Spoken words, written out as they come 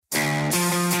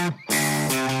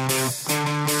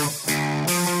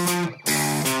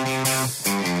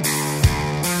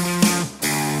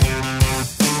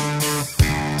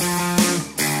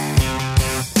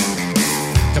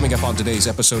today's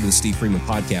episode of the Steve Freeman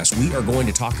Podcast. We are going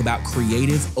to talk about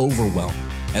creative overwhelm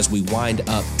as we wind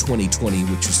up 2020,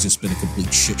 which has just been a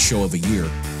complete shit show of a year.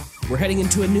 We're heading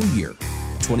into a new year,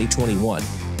 2021.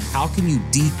 How can you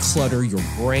declutter your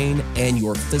brain and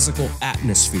your physical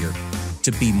atmosphere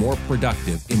to be more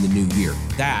productive in the new year?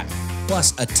 That,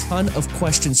 plus a ton of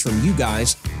questions from you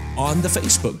guys on the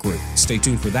Facebook group. Stay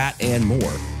tuned for that and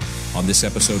more on this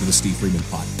episode of the Steve Freeman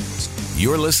Podcast.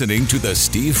 You're listening to the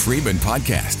Steve Freeman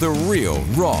Podcast, the real,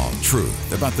 raw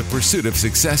truth about the pursuit of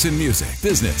success in music,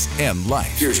 business, and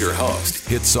life. Here's your host,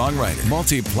 hit songwriter,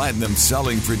 multi-platinum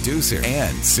selling producer,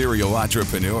 and serial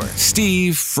entrepreneur,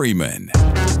 Steve Freeman.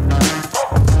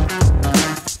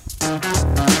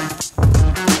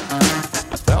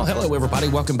 Well, hello, everybody.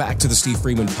 Welcome back to the Steve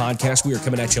Freeman Podcast. We are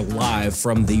coming at you live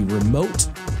from the remote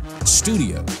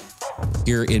studio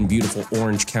here in beautiful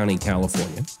Orange County,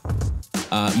 California.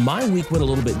 My week went a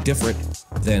little bit different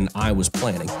than I was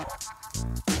planning.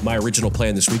 My original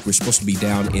plan this week, we're supposed to be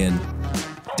down in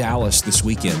Dallas this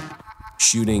weekend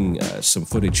shooting some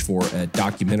footage for a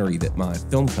documentary that my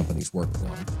film company's working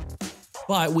on.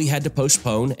 But we had to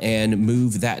postpone and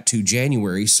move that to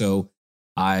January, so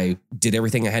I did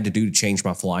everything I had to do to change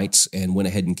my flights and went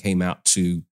ahead and came out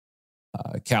to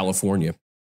California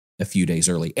a few days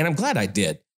early. And I'm glad I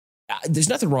did. There's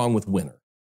nothing wrong with winter.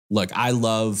 Look, I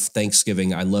love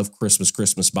Thanksgiving. I love Christmas.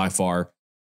 Christmas by far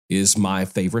is my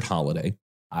favorite holiday.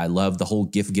 I love the whole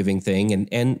gift giving thing.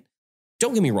 And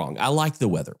don't get me wrong, I like the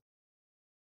weather.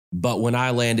 But when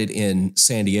I landed in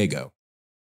San Diego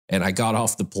and I got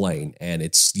off the plane and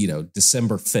it's,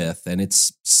 December 5th and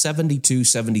it's 72,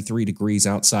 73 degrees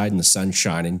outside and the sun's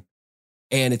shining,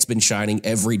 and it's been shining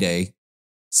every day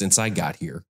since I got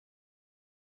here.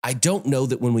 I don't know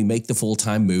that when we make the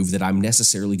full-time move that I'm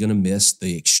necessarily going to miss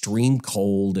the extreme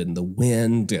cold and the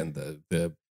wind and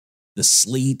the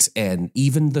sleet and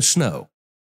even the snow.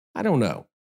 I don't know.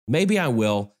 Maybe I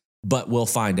will, but we'll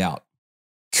find out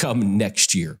come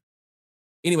next year.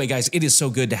 Anyway, guys, it is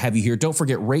so good to have you here. Don't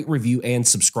forget, rate, review, and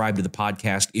subscribe to the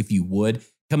podcast if you would.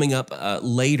 Coming up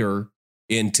later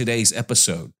in today's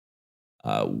episode,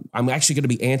 I'm actually going to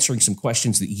be answering some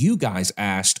questions that you guys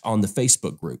asked on the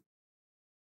Facebook group.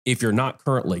 If you're not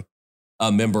currently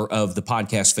a member of the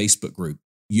podcast Facebook group,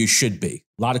 you should be.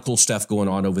 A lot of cool stuff going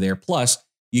on over there. Plus,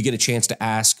 you get a chance to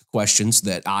ask questions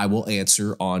that I will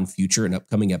answer on future and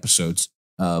upcoming episodes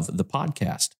of the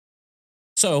podcast.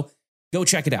 So go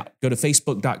check it out. Go to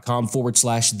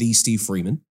facebook.com/the Steve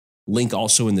Freeman. Link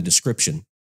also in the description.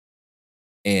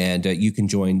 And you can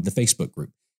join the Facebook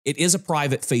group. It is a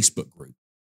private Facebook group.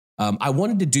 I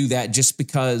wanted to do that just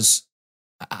because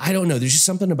I don't know. There's just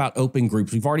something about open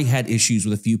groups. We've already had issues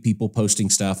with a few people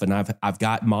posting stuff, and I've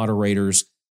got moderators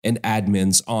and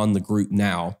admins on the group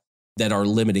now that are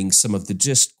limiting some of the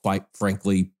just, quite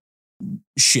frankly,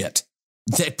 shit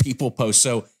that people post.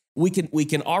 So we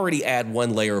can already add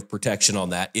one layer of protection on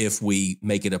that if we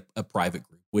make it a private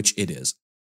group, which it is.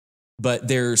 But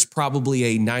there's probably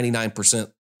a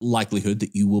 99% likelihood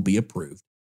that you will be approved,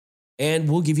 and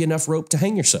we'll give you enough rope to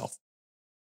hang yourself.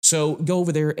 So go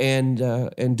over there and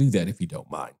do that if you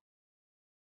don't mind.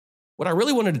 What I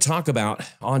really wanted to talk about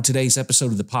on today's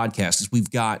episode of the podcast is we've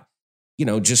got,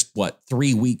 just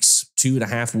 3 weeks,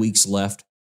 2.5 weeks left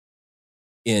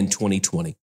in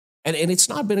 2020. And it's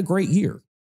not been a great year,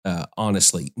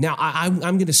 honestly. Now, I'm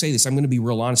going to say this. I'm going to be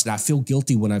real honest. And I feel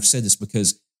guilty when I've said this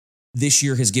because this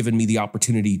year has given me the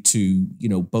opportunity to,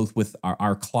 both with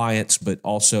our clients, but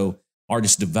also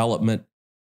artist development,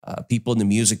 people in the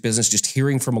music business, just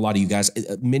hearing from a lot of you guys.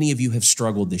 Many of you have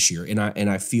struggled this year, and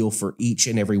I feel for each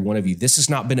and every one of you. This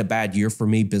has not been a bad year for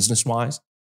me business-wise.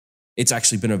 It's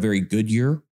actually been a very good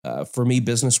year for me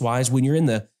business-wise. When you're in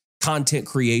the content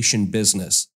creation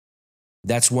business,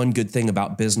 that's one good thing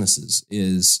about businesses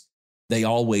is they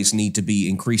always need to be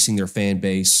increasing their fan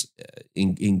base,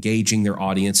 engaging their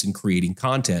audience, and creating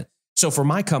content. So for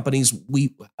my companies,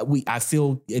 I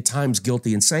feel at times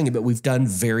guilty in saying it, but we've done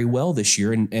very well this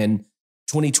year. And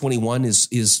 2021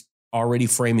 is already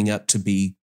framing up to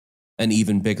be an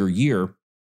even bigger year.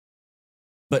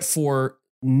 But for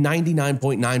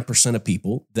 99.9% of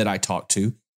people that I talk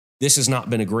to, this has not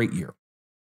been a great year.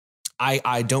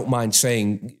 I don't mind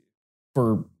saying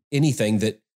for anything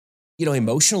that,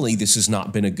 emotionally, this has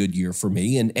not been a good year for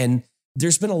me. And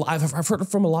there's been I've heard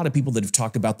from a lot of people that have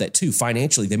talked about that too.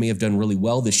 Financially, they may have done really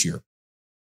well this year,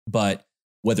 but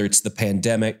whether it's the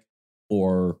pandemic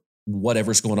or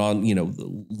whatever's going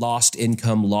on, lost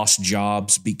income, lost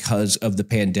jobs because of the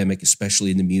pandemic,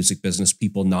 especially in the music business,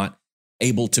 people not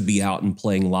able to be out and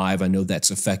playing live. I know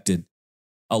that's affected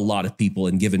a lot of people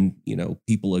and given,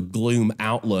 people a gloom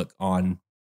outlook on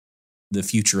the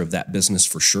future of that business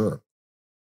for sure.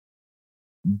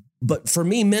 But for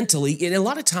me mentally, a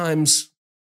lot of times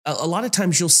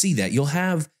you'll see that you'll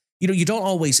have, you don't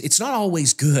always, it's not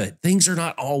always good. Things are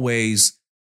not always,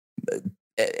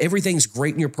 everything's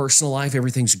great in your personal life.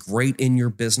 Everything's great in your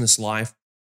business life.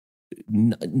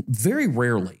 Very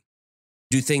rarely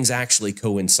do things actually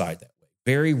coincide that way.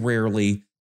 Very rarely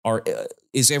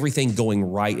is everything going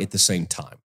right at the same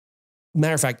time.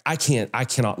 Matter of fact, I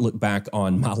cannot look back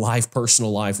on my life,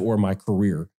 personal life, or my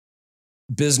career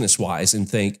business-wise and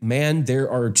think, man,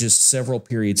 there are just several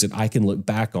periods that I can look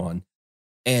back on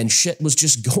and shit was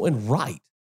just going right.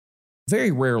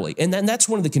 Very rarely. And then that's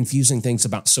one of the confusing things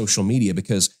about social media,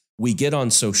 because we get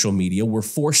on social media, we're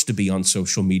forced to be on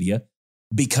social media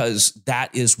because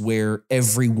that is where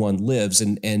everyone lives.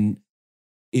 And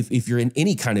if you're in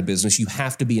any kind of business, you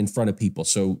have to be in front of people.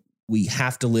 So we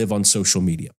have to live on social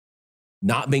media.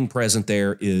 Not being present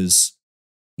there is,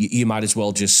 you might as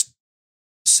well just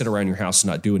sit around your house and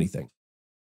not do anything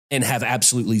and have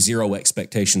absolutely zero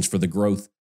expectations for the growth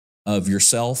of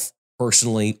yourself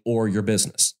personally or your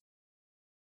business.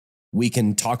 We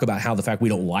can talk about how the fact we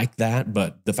don't like that,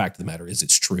 but the fact of the matter is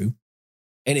it's true.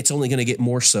 And it's only going to get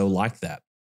more so like that.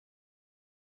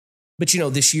 But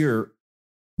this year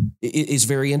is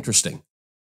very interesting.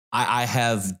 I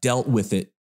have dealt with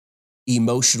it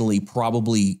emotionally,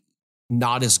 probably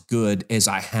not as good as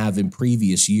I have in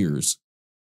previous years.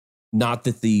 Not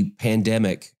that the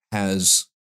pandemic has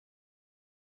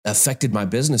affected my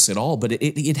business at all, but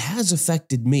it has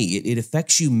affected me. It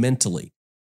affects you mentally.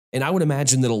 And I would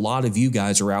imagine that a lot of you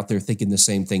guys are out there thinking the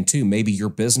same thing too. Maybe your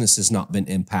business has not been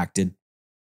impacted,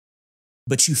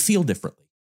 but you feel differently.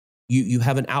 You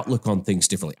have an outlook on things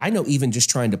differently. I know even just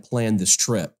trying to plan this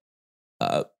trip,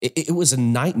 it was a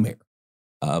nightmare.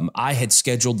 I had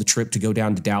scheduled the trip to go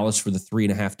down to Dallas for the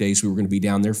 3.5 days we were going to be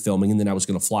down there filming, and then I was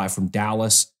going to fly from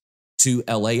Dallas to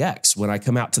LAX. When I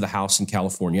come out to the house in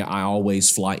California, I always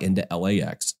fly into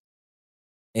LAX.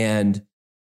 And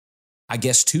I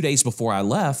guess 2 days before I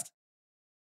left,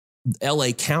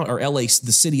 the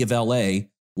city of LA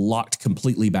locked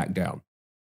completely back down.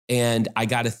 And I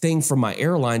got a thing from my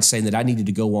airline saying that I needed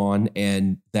to go on,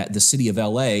 and that the city of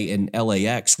LA and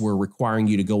LAX were requiring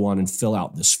you to go on and fill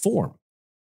out this form.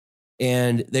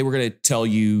 And they were going to tell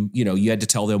you, you had to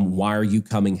tell them, why are you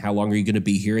coming? How long are you going to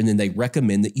be here? And then they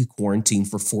recommend that you quarantine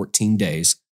for 14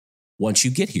 days once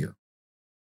you get here.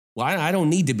 Well, I don't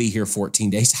need to be here 14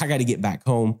 days. I got to get back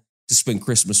home to spend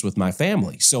Christmas with my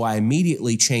family. So I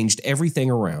immediately changed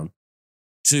everything around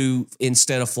to,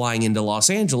 instead of flying into Los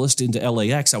Angeles, into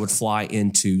LAX, I would fly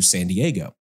into San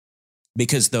Diego,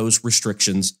 because those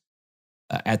restrictions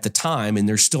at the time, and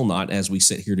they're still not as we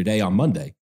sit here today on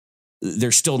Monday,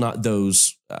 they're still not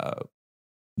those,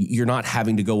 you're not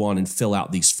having to go on and fill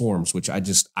out these forms, which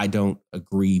I don't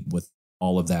agree with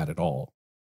all of that at all.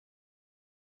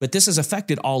 But this has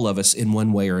affected all of us in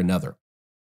one way or another.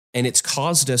 And it's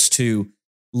caused us to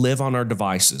live on our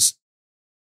devices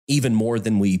even more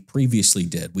than we previously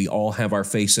did. We all have our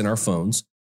face in our phones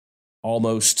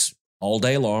almost all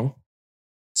day long,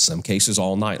 some cases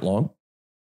all night long.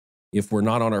 If we're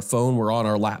not on our phone, we're on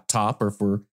our laptop, or if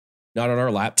we're not on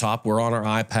our laptop, we're on our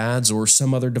iPads or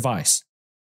some other device.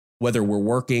 Whether we're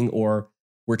working or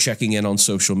we're checking in on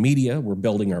social media, we're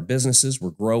building our businesses,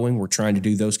 we're growing, we're trying to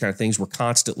do those kind of things. We're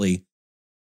constantly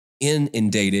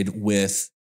inundated with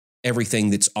everything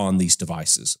that's on these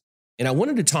devices. And I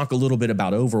wanted to talk a little bit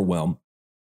about Overwhelm,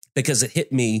 because it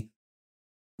hit me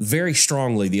very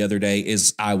strongly the other day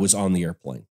as I was on the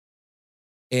airplane.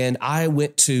 And I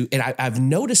went to, and I've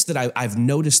noticed that I've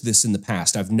noticed this in the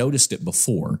past. I've noticed it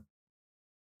before,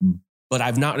 but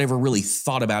I've not ever really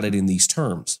thought about it in these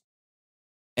terms.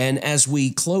 And as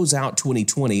we close out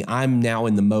 2020, I'm now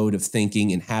in the mode of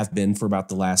thinking, and have been for about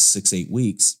the last 6-8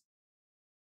 weeks,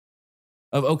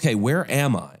 of, okay, where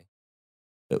am I?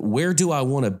 Where do I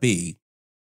want to be?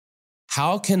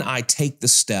 How can I take the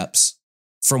steps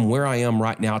from where I am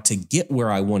right now to get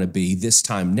where I want to be this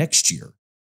time next year?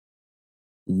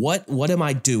 What am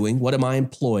I doing? What am I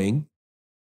employing?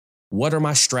 What are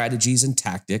my strategies and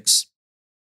tactics?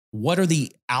 What are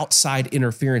the outside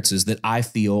interferences that I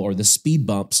feel, or the speed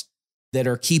bumps that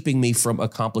are keeping me from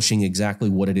accomplishing exactly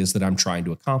what it is that I'm trying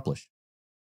to accomplish?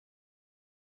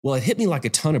 Well, it hit me like a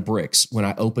ton of bricks when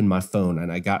I opened my phone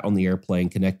and I got on the airplane,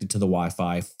 connected to the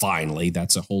Wi-Fi. Finally,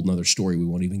 that's a whole nother story we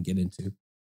won't even get into.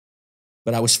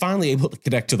 But I was finally able to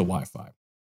connect to the Wi-Fi.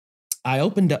 I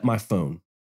opened up my phone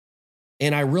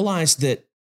and I realized that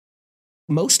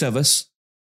most of us,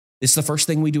 it's the first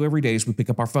thing we do every day is we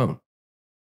pick up our phone.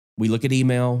 We look at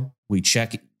email, we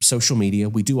check social media,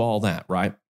 we do all that,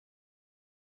 right?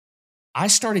 I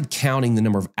started counting the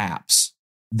number of apps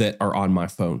that are on my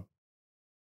phone.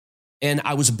 And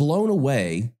I was blown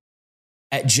away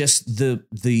at just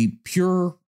the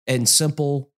pure and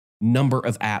simple number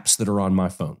of apps that are on my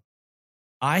phone.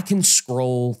 I can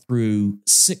scroll through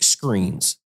 6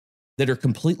 screens that are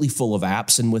completely full of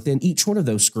apps. And within each one of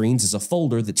those screens is a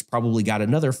folder that's probably got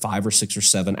another 5 or 6 or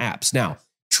 7 apps. Now,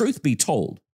 truth be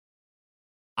told,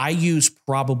 I use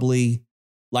probably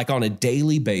like on a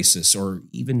daily basis, or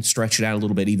even stretch it out a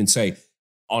little bit, even say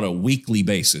on a weekly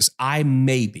basis, I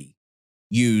maybe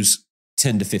use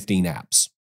 10 to 15 apps,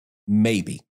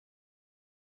 maybe.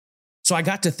 So I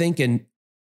got to thinking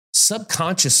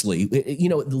subconsciously, a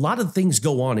lot of things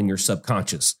go on in your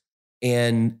subconscious.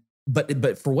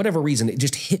 But for whatever reason, it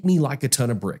just hit me like a ton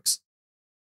of bricks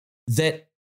that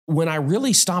when I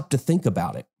really stopped to think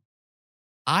about it,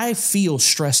 I feel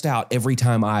stressed out every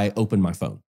time I open my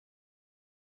phone.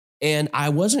 And I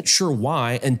wasn't sure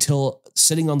why until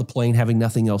sitting on the plane, having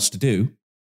nothing else to do.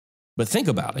 But think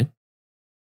about it.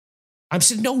 I'm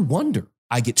saying, no wonder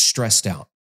I get stressed out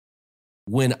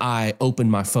when I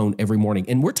open my phone every morning.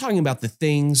 And we're talking about the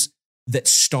things that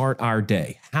start our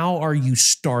day. How are you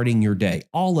starting your day?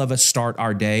 All of us start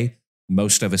our day,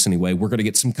 most of us anyway. We're going to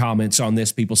get some comments on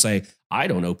this. People say, I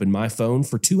don't open my phone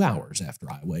for 2 hours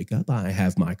after I wake up. I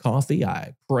have my coffee,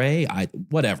 I pray,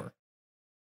 whatever.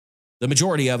 The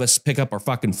majority of us pick up our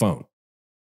fucking phone.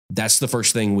 That's the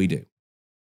first thing we do.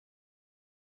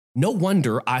 No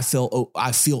wonder I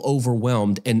feel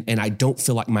overwhelmed and I don't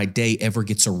feel like my day ever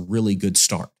gets a really good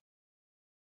start.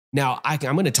 Now, I'm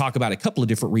going to talk about a couple of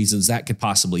different reasons that could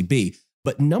possibly be.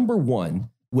 But number one,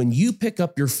 when you pick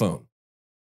up your phone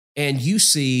and you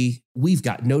see we've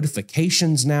got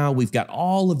notifications now, we've got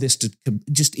all of this to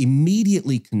just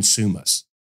immediately consume us.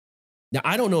 Now,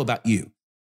 I don't know about you,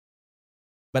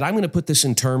 but I'm going to put this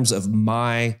in terms of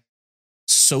my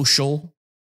social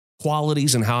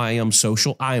qualities and how I am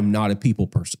social. I am not a people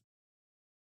person.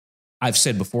 I've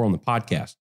said before on the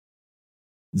podcast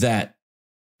that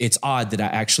it's odd that I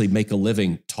actually make a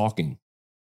living talking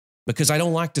because I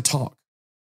don't like to talk.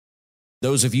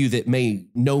 Those of you that may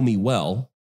know me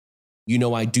well, you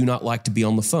know I do not like to be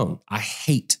on the phone. I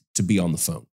hate to be on the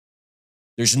phone.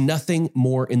 There's nothing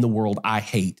more in the world I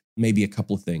hate, maybe a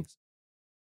couple of things.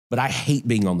 But I hate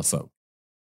being on the phone.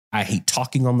 I hate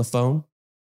talking on the phone.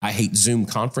 I hate Zoom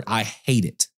conference. I hate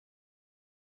it.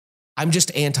 I'm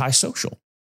just antisocial,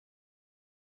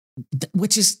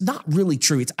 which is not really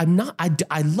true.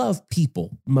 I love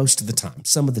people most of the time,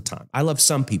 some of the time. I love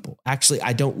some people. Actually,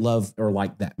 I don't love or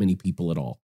like that many people at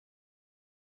all.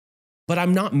 But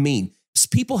I'm not mean.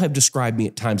 People have described me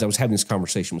at times. I was having this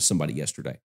conversation with somebody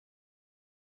yesterday.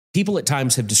 People at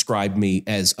times have described me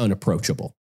as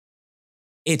unapproachable.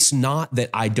 It's not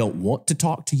that I don't want to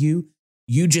talk to you.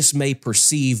 You just may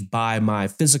perceive by my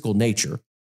physical nature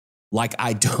like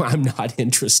I'm not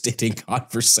interested in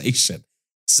conversation.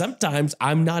 Sometimes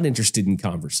I'm not interested in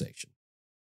conversation.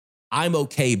 I'm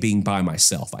okay being by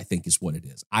myself, I think is what it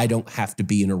is. I don't have to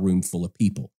be in a room full of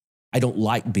people. I don't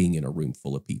like being in a room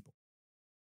full of people.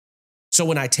 So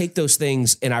when I take those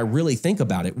things and I really think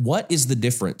about it, what is the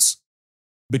difference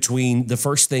between the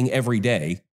first thing every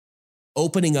day,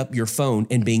 opening up your phone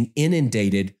and being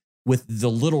inundated with the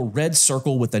little red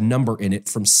circle with a number in it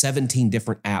from 17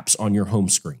 different apps on your home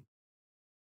screen?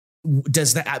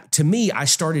 Does that, to me,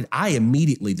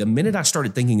 the minute I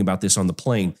started thinking about this on the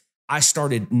plane, I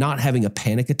started not having a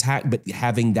panic attack, but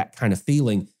having that kind of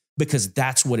feeling because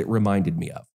that's what it reminded me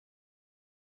of.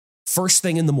 First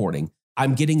thing in the morning,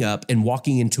 I'm getting up and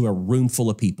walking into a room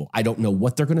full of people. I don't know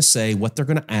what they're going to say, what they're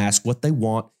going to ask, what they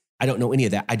want. I don't know any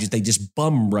of that. They just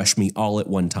bum rush me all at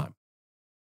one time.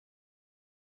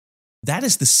 That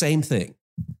is the same thing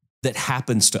that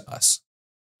happens to us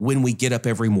when we get up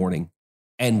every morning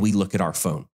and we look at our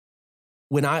phone.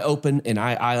 When I open and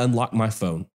I unlock my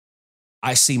phone,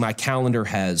 I see my calendar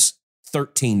has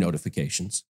 13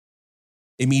 notifications.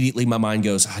 Immediately, my mind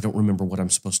goes, I don't remember what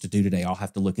I'm supposed to do today. I'll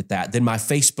have to look at that. Then my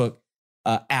Facebook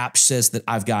app says that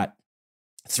I've got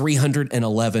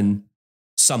 311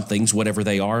 somethings, whatever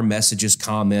they are, messages,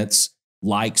 comments,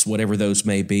 likes, whatever those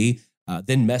may be.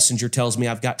 Then Messenger tells me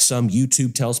I've got some.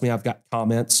 YouTube tells me I've got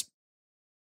comments.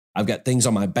 I've got things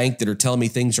on my bank that are telling me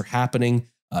things are happening.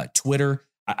 Twitter.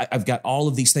 I've got all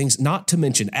of these things, not to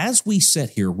mention, as we sit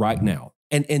here right now,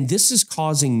 and this is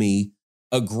causing me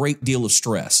a great deal of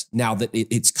stress now that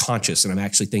it's conscious and I'm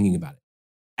actually thinking about it.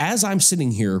 As I'm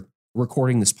sitting here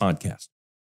recording this podcast,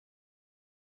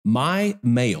 my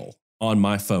mail on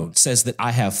my phone says that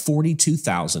I have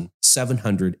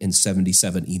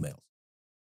 42,777 emails.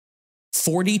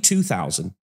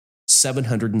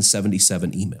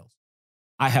 42,777 emails.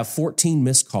 I have 14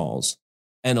 missed calls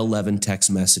and 11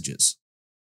 text messages.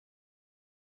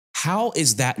 How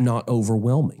is that not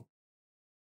overwhelming?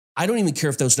 I don't even care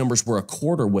if those numbers were a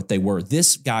quarter what they were.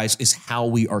 This, guys, is how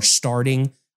we are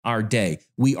starting our day.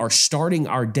 We are starting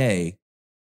our day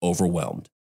overwhelmed.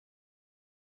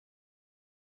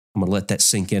 I'm going to let that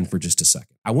sink in for just a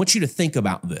second. I want you to think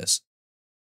about this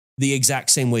the exact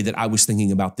same way that I was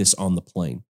thinking about this on the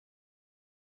plane.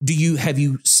 Have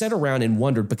you sat around and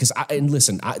wondered, because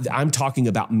I'm talking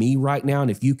about me right now,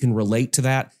 and if you can relate to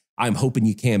that, I'm hoping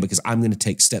you can, because I'm going to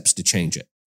take steps to change it.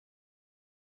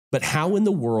 But how in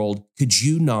the world could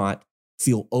you not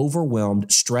feel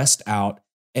overwhelmed, stressed out,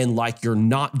 and like you're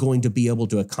not going to be able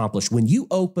to accomplish when you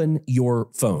open your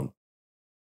phone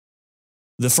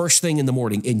the first thing in the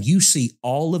morning and you see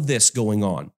all of this going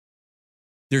on?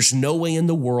 There's no way in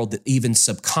the world that even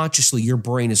subconsciously your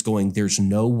brain is going, there's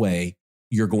no way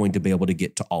you're going to be able to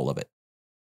get to all of it.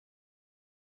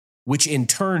 Which in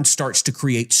turn starts to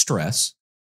create stress,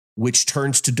 which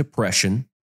turns to depression.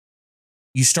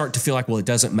 You start to feel like, well, it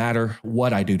doesn't matter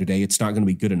what I do today. It's not going to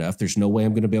be good enough. There's no way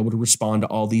I'm going to be able to respond to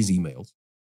all these emails.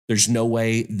 There's no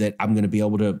way that I'm going to be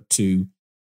able to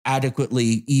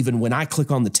adequately, even when I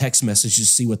click on the text messages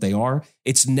to see what they are,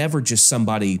 it's never just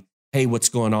somebody, hey, what's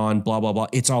going on, blah, blah, blah.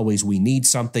 It's always, we need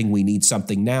something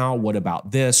now. What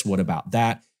about this? What about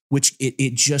that? Which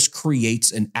it just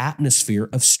creates an atmosphere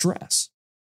of stress.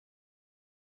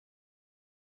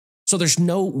 So there's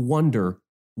no wonder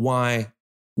why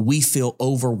we feel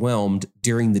overwhelmed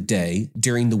during the day,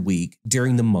 during the week,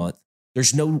 during the month.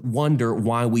 There's no wonder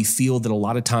why we feel that a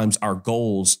lot of times our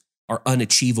goals are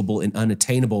unachievable and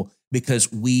unattainable,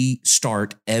 because we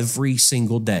start every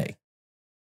single day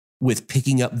with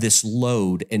picking up this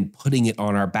load and putting it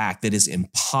on our back that is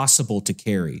impossible to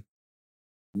carry,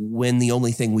 when the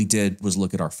only thing we did was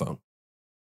look at our phone.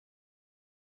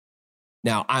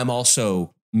 Now, I'm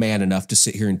also man enough to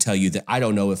sit here and tell you that I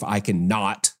don't know if I can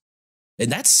not, and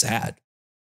that's sad.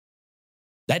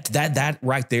 That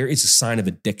right there is a sign of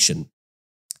addiction.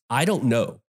 I don't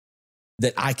know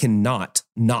that I cannot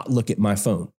not look at my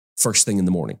phone first thing in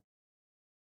the morning.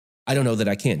 I don't know that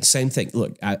I can. Same thing.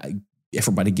 Look,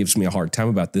 everybody gives me a hard time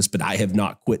about this, but I have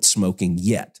not quit smoking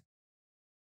yet.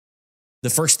 The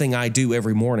first thing I do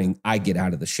every morning, I get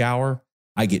out of the shower,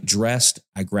 I get dressed,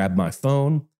 I grab my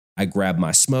phone, I grab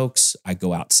my smokes, I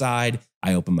go outside,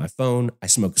 I open my phone, I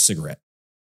smoke a cigarette.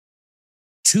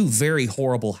 Two very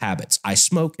horrible habits. I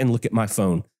smoke and look at my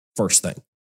phone first thing.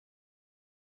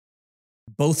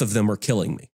 Both of them are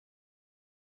killing me.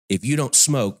 If you don't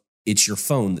smoke, it's your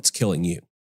phone that's killing you.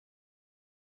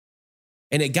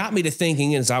 And it got me to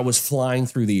thinking, as I was flying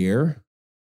through the air,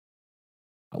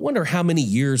 I wonder how many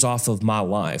years off of my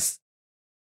life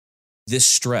this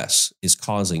stress is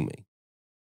causing me.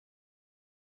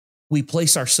 We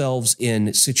place ourselves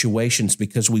in situations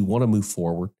because we want to move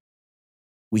forward.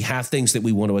 We have things that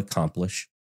we want to accomplish.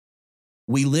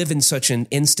 We live in such an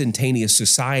instantaneous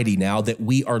society now that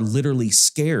we are literally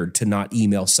scared to not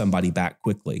email somebody back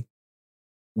quickly.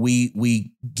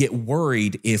 We get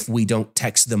worried if we don't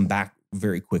text them back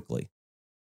very quickly,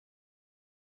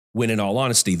 when in all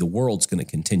honesty, the world's going to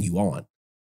continue on.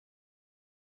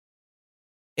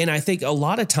 And I think a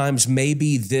lot of times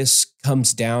maybe this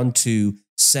comes down to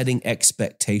setting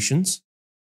expectations.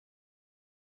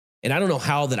 And I don't know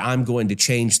how that I'm going to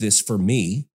change this for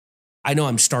me. I know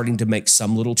I'm starting to make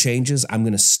some little changes. I'm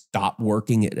going to stop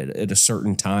working at a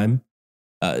certain time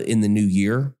in the new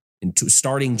year. And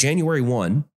starting January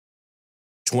 1,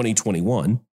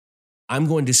 2021, I'm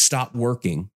going to stop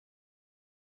working.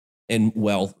 And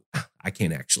well, I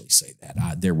can't actually say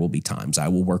that. There will be times I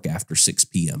will work after 6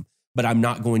 p.m., but I'm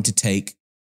not going to take,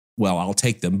 well, I'll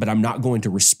take them, but I'm not going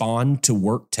to respond to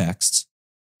work texts.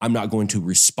 I'm not going to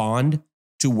respond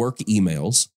to work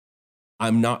emails.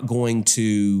 I'm not going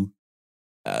to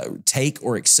take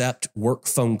or accept work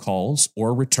phone calls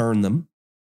or return them.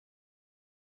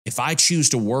 If I choose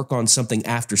to work on something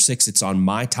after 6, it's on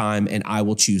my time and I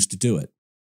will choose to do it.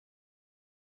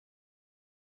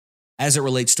 As it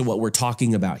relates to what we're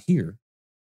talking about here,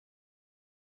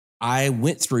 I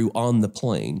went through on the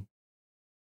plane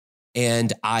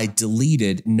and I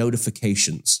deleted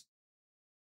notifications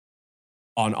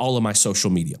on all of my social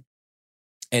media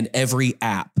and every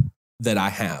app that I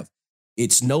have.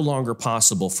 It's no longer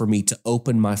possible for me to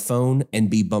open my phone and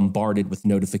be bombarded with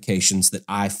notifications that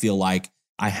I feel like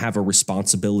I have a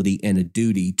responsibility and a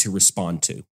duty to respond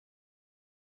to.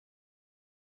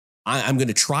 I'm going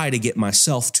to try to get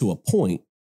myself to a point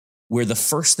where the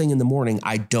first thing in the morning,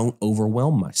 I don't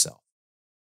overwhelm myself.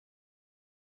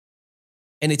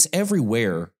 And it's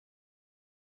everywhere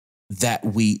that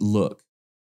we look.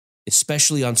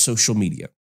 especially on social media.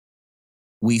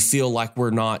 We feel like we're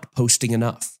not posting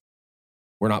enough.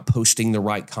 We're not posting the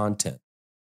right content.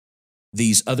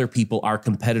 These other people, our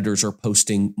competitors, are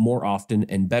posting more often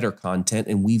and better content,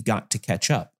 and we've got to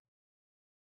catch up.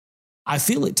 I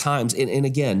feel at times, and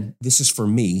again, this is for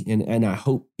me, and I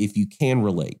hope if you can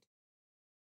relate,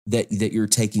 that you're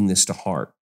taking this to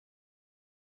heart.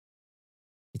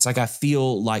 It's like I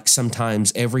feel like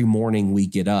sometimes every morning we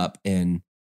get up and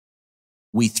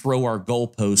we throw our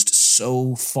goalpost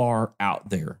so far out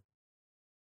there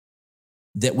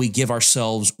that we give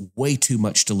ourselves way too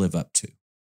much to live up to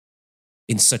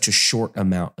in such a short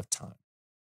amount of time.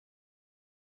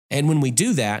 And when we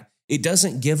do that, it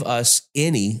doesn't give us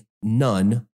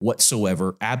none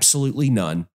whatsoever, absolutely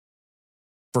none,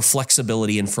 for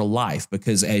flexibility and for life.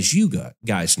 Because as you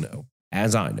guys know,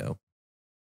 as I know,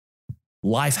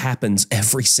 life happens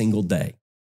every single day.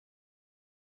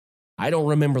 I don't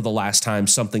remember the last time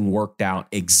something worked out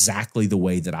exactly the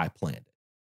way that I planned it.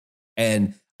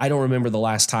 And I don't remember the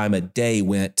last time a day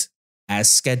went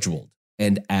as scheduled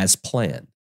and as planned.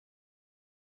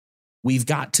 We've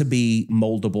got to be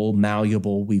moldable,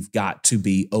 malleable. We've got to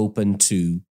be open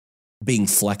to being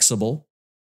flexible.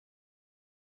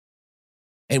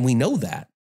 And we know that.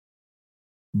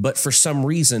 But for some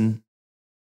reason,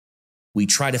 we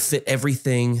try to fit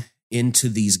everything into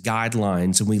these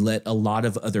guidelines and we let a lot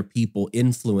of other people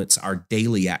influence our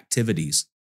daily activities.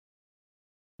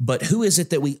 But who is it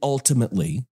that we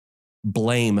ultimately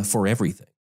blame for everything?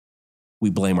 We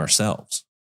blame ourselves.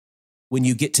 When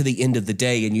you get to the end of the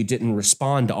day and you didn't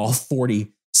respond to all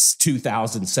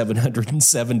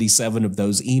 42,777 of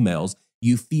those emails,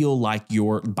 you feel like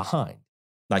you're behind,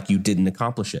 like you didn't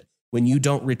accomplish it. When you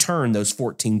don't return those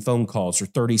 14 phone calls or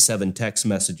 37 text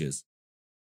messages,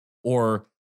 or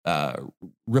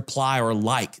reply or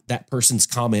like that person's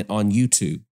comment on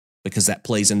YouTube, because that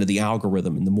plays into the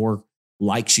algorithm. And the more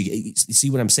likes you see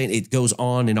what I'm saying? It goes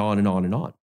on and on and on and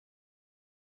on.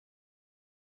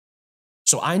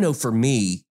 So I know for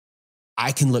me,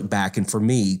 I can look back, and for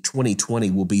me,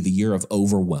 2020 will be the year of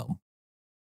overwhelm.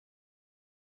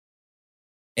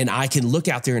 And I can look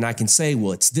out there and I can say,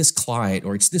 well, it's this client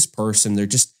or it's this person.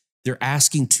 They're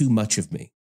asking too much of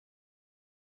me.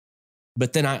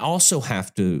 But then I also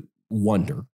have to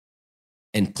wonder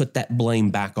and put that blame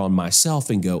back on myself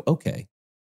and go, okay,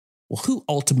 well, who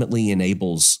ultimately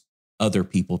enables other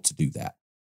people to do that?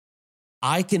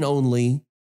 I'm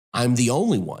the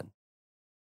only one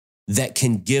that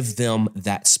can give them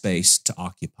that space to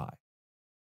occupy.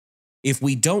 If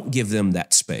we don't give them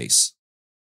that space,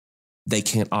 they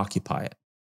can't occupy it.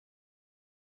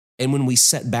 And when we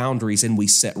set boundaries and we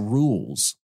set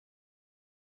rules,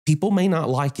 people may not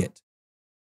like it.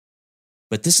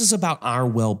 But this is about our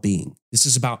well-being. This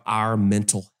is about our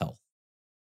mental health.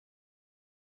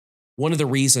 One of the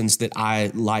reasons that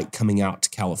I like coming out to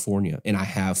California, and I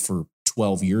have for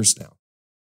 12 years now,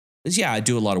 is I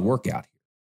do a lot of work out here.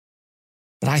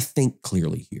 But I think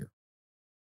clearly here.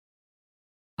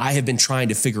 I have been trying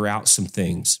to figure out some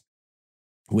things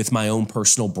with my own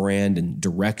personal brand and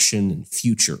direction and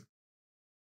future.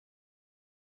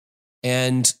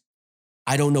 And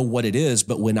I don't know what it is,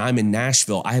 but when I'm in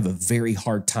Nashville, I have a very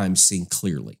hard time seeing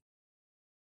clearly.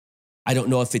 I don't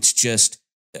know if it's just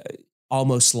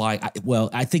almost like, I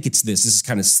think it's this. This is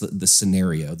kind of the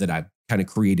scenario that I've kind of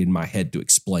created in my head to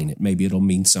explain it. Maybe it'll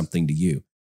mean something to you.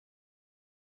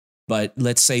 But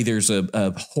let's say there's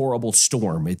a horrible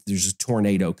storm. There's a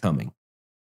tornado coming.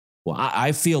 Well,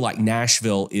 I feel like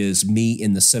Nashville is me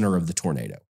in the center of the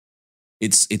tornado.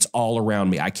 It's all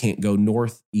around me. I can't go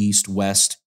north, east,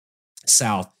 west,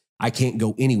 south. I can't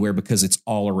go anywhere because it's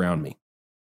all around me.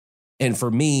 And for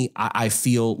me, I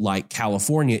feel like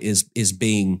California is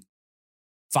being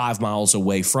 5 miles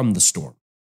away from the storm.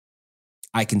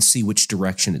 I can see which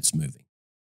direction it's moving.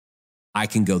 I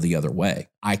can go the other way.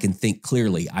 I can think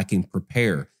clearly. I can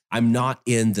prepare. I'm not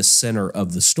in the center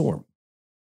of the storm.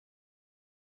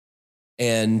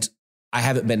 And I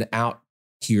haven't been out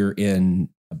here in,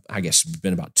 I guess it's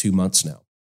been about 2 months now.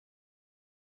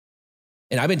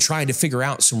 And I've been trying to figure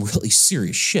out some really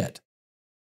serious shit.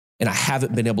 And I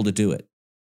haven't been able to do it.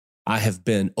 I have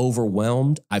been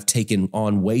overwhelmed. I've taken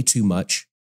on way too much.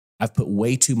 I've put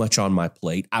way too much on my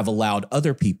plate. I've allowed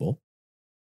other people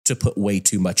to put way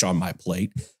too much on my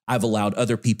plate. I've allowed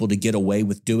other people to get away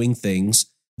with doing things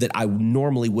that I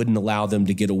normally wouldn't allow them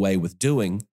to get away with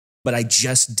doing, but I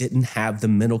just didn't have the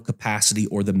mental capacity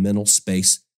or the mental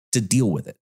space to deal with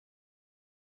it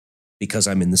because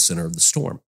I'm in the center of the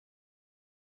storm.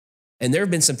 And there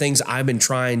have been some things I've been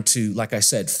trying to, like I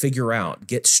said, figure out,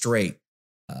 get straight,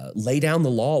 lay down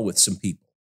the law with some people.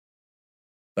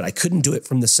 but I couldn't do it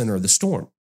from the center of the storm.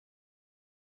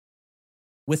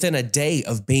 Within a day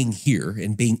of being here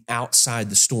and being outside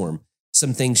the storm,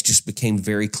 some things just became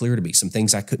very clear to me. Some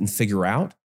things I couldn't figure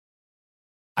out,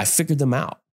 I figured them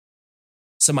out.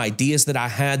 Some ideas that I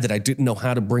had that I didn't know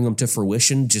how to bring them to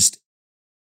fruition just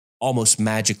almost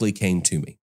magically came to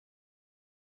me.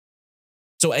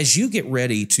 So as you get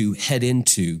ready to head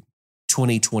into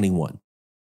 2021,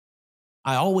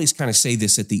 I always kind of say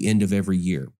this at the end of every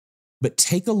year, but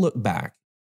take a look back.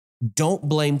 Don't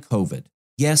blame COVID.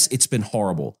 Yes, it's been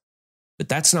horrible, but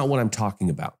that's not what I'm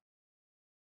talking about.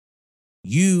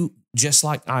 You, just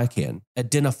like I can,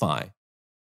 identify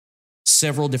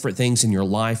several different things in your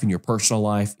life, in your personal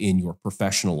life, in your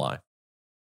professional life,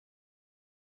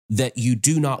 that you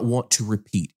do not want to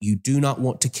repeat. You do not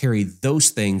want to carry those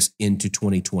things into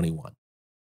 2021.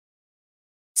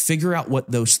 Figure out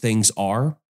what those things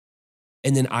are,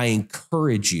 and then I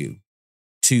encourage you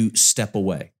to step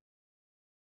away.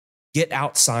 Get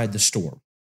outside the storm.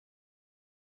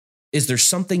 Is there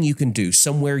something you can do,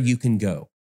 somewhere you can go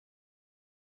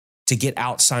to get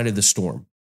outside of the storm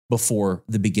before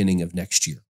the beginning of next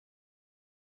year?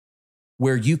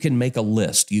 Where you can make a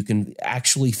list, you can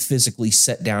actually physically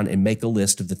sit down and make a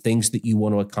list of the things that you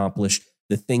want to accomplish,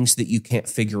 the things that you can't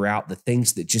figure out, the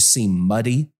things that just seem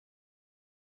muddy.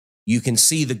 You can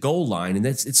see the goal line, and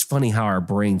it's funny how our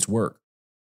brains work.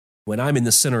 When I'm in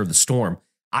the center of the storm,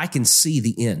 I can see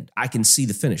the end. I can see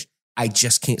the finish. I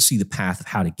just can't see the path of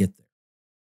how to get there.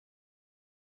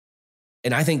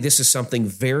 And I think this is something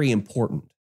very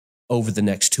important over the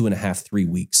next 2.5, 3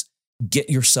 weeks. Get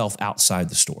yourself outside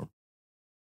the storm.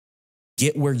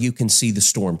 Get where you can see the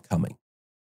storm coming.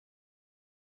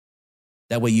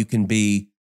 That way you can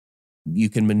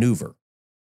maneuver.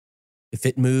 If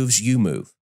it moves, you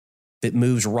move. If it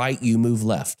moves right, you move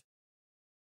left.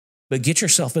 But get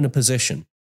yourself in a position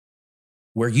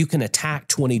where you can attack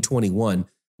 2021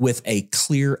 with a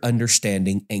clear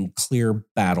understanding and clear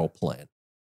battle plan.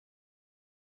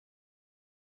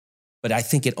 But I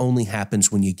think it only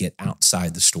happens when you get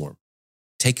outside the storm.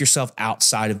 Take yourself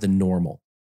outside of the normal.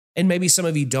 And maybe some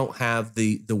of you don't have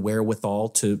the wherewithal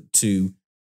to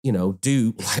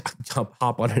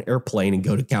hop on an airplane and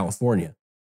go to California.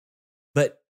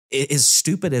 But as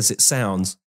stupid as it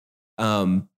sounds,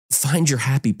 find your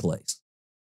happy place.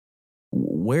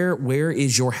 Where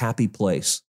is your happy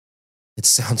place? It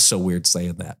sounds so weird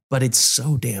saying that, but it's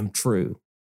so damn true.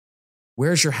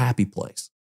 Where's your happy place?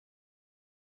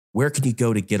 Where can you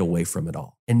go to get away from it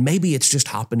all? And maybe it's just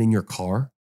hopping in your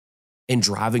car and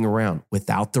driving around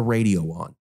without the radio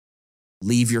on.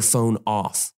 Leave your phone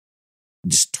off.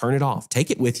 Just turn it off. Take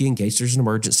it with you in case there's an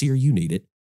emergency or you need it,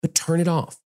 but turn it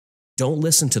off. Don't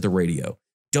listen to the radio.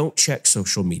 Don't check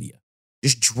social media.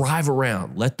 Just drive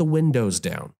around. Let the windows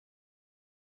down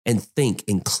and think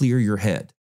and clear your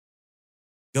head.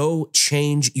 Go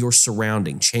change your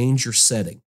surrounding, change your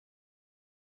setting.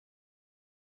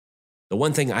 The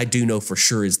one thing I do know for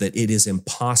sure is that it is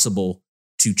impossible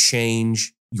to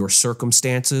change your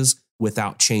circumstances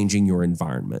without changing your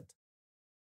environment.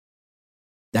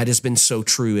 That has been so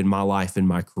true in my life and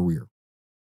my career.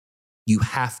 You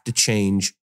have to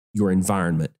change your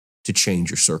environment to change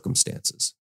your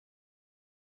circumstances.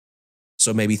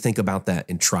 So maybe think about that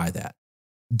and try that.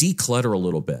 Declutter a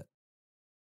little bit.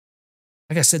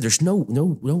 Like I said, there's no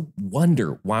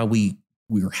wonder why we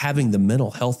are having the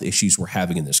mental health issues we're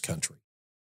having in this country.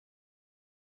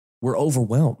 We're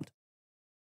overwhelmed.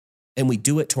 And we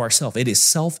do it to ourselves. It is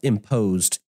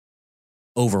self-imposed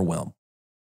overwhelm.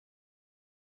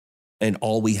 And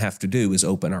all we have to do is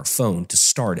open our phone to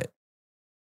start it.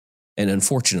 And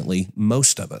unfortunately,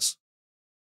 most of us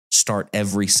start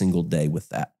every single day with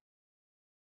that.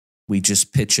 We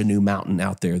just pitch a new mountain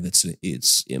out there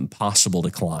it's impossible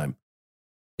to climb,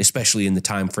 especially in the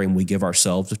time frame we give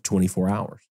ourselves of 24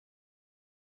 hours.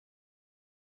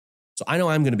 So I know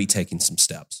I'm going to be taking some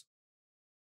steps.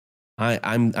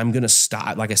 I'm going to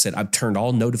stop. Like I said, I've turned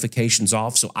all notifications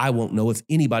off, so I won't know if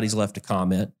anybody's left a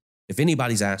comment, if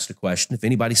anybody's asked a question, if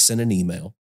anybody's sent an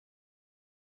email,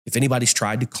 if anybody's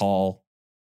tried to call.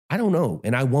 I don't know,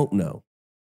 and I won't know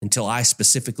until I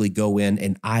specifically go in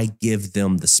and I give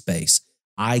them the space.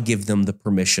 I give them the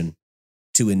permission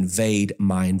to invade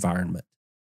my environment.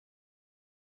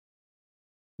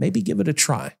 Maybe give it a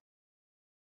try.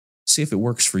 See if it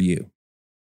works for you.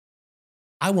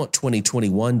 I want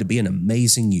 2021 to be an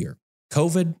amazing year,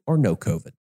 COVID or no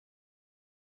COVID.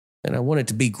 And I want it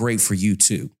to be great for you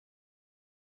too.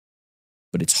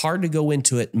 But it's hard to go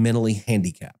into it mentally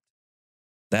handicapped.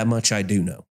 That much I do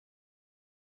know.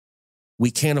 We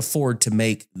can't afford to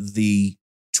make the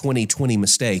 2020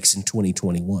 mistakes in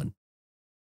 2021.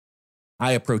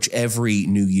 I approach every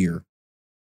new year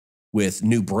with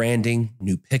new branding,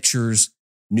 new pictures,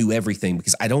 new everything,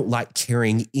 because I don't like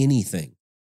carrying anything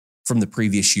from the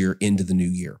previous year into the new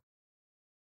year.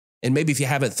 And maybe if you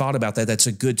haven't thought about that, that's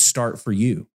a good start for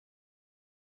you.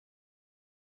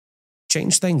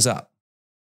 Change things up.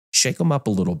 Shake them up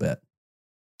a little bit.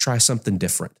 Try something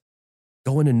different.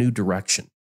 Go in a new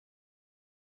direction.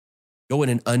 Go in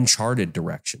an uncharted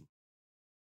direction.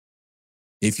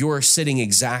 If you're sitting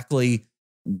exactly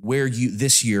where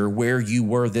you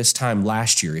were this time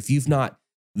last year, if you've not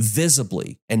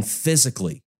visibly and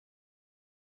physically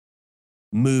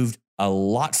moved a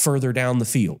lot further down the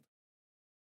field,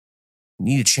 you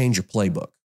need to change your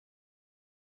playbook.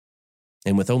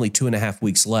 And with only 2.5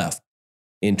 weeks left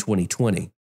in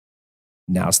 2020,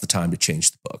 now's the time to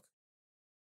change the book.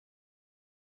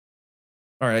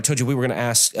 All right, I told you we were going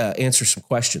to answer some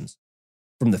questions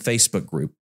from the Facebook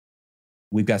group.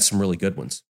 We've got some really good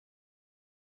ones.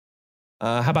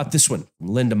 How about this one,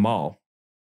 Linda Mall?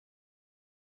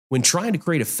 When trying to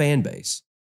create a fan base,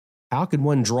 how can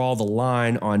one draw the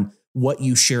line on what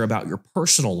you share about your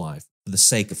personal life for the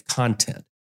sake of content?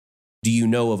 Do you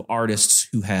know of artists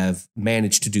who have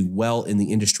managed to do well in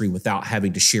the industry without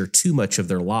having to share too much of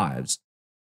their lives?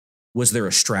 Was there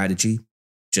a strategy,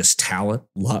 just talent,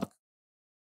 luck?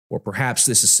 Or perhaps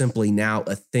this is simply now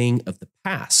a thing of the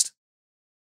past?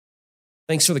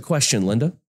 Thanks for the question,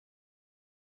 Linda.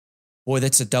 Boy,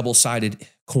 that's a double-sided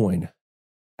coin.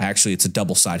 Actually, it's a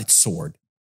double-sided sword.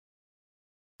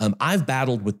 I've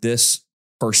battled with this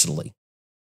personally.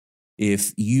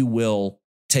 If you will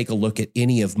take a look at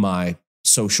any of my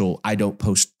social, I don't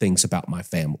post things about my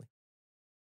family.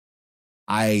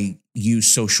 I use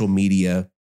social media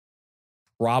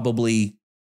probably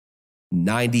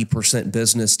 90%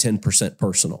 business, 10%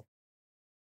 personal.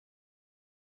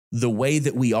 The way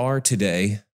that we are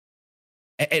today,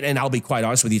 and I'll be quite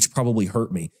honest with you, it's probably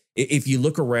hurt me. If you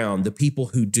look around, the people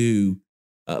who do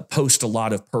post a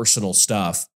lot of personal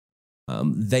stuff,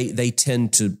 they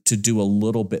tend to do a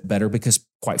little bit better because,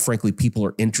 quite frankly, people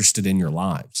are interested in your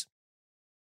lives.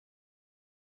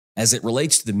 As it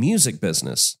relates to the music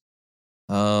business,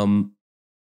 you'll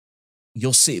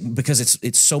see, because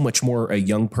it's so much more a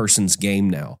young person's game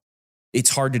now.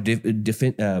 It's hard to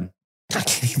defend. I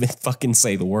can't even fucking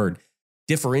say the word,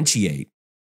 differentiate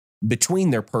between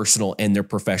their personal and their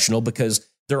professional, because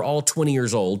they're all 20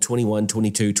 years old, 21,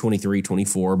 22, 23,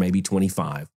 24, maybe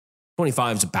 25.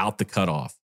 25 is about the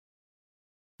cutoff.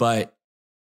 But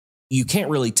you can't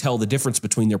really tell the difference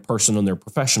between their personal and their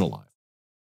professional life.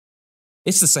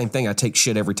 It's the same thing. I take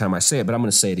shit every time I say it, but I'm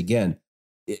going to say it again.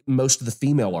 Most of the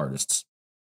female artists,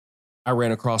 I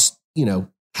ran across,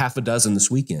 half a dozen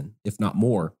this weekend, if not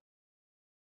more,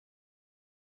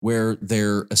 where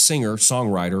they're a singer,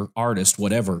 songwriter, artist,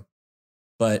 whatever,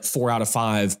 but 4 out of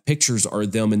 5 pictures are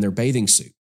them in their bathing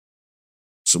suit.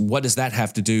 So what does that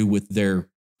have to do with their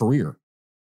career?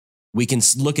 We can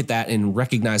look at that and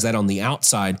recognize that on the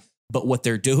outside, but what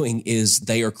they're doing is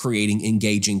they are creating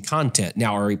engaging content.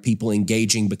 Now, are people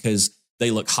engaging because they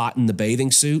look hot in the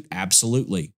bathing suit?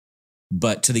 Absolutely.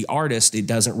 But to the artist, it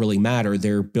doesn't really matter.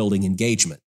 They're building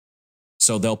engagement.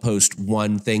 So they'll post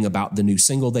one thing about the new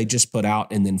single they just put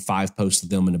out and then 5 posts of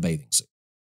them in a bathing suit.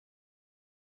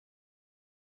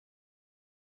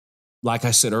 Like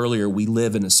I said earlier, we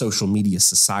live in a social media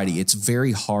society. It's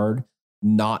very hard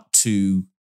not to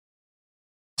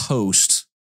post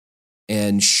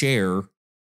and share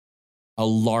a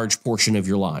large portion of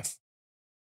your life.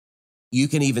 You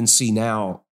can even see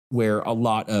now where a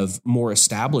lot of more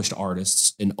established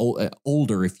artists and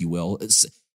older, if you will,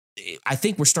 I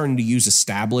think we're starting to use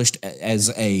established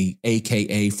as a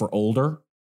AKA for older,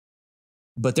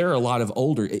 but there are a lot of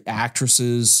older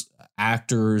actresses,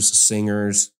 actors,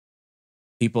 singers,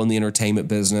 people in the entertainment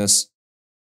business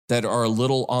that are a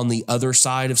little on the other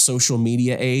side of social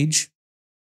media age.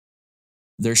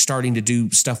 They're starting to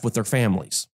do stuff with their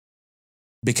families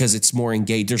because it's more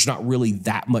engaged. There's not really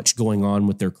that much going on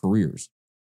with their careers.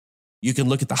 You can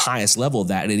look at the highest level of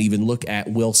that and even look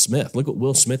at Will Smith. Look at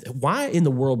Will Smith. Why in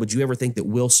the world would you ever think that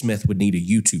Will Smith would need a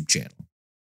YouTube channel?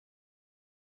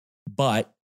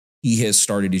 But he has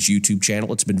started his YouTube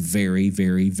channel. It's been very,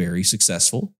 very, very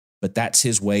successful. But that's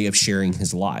his way of sharing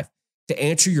his life. To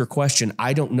answer your question,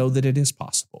 I don't know that it is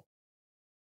possible.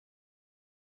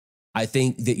 I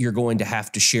think that you're going to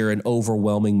have to share an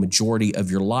overwhelming majority of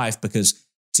your life, because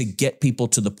to get people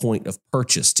to the point of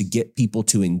purchase, to get people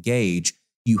to engage,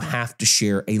 you have to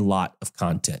share a lot of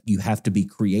content. You have to be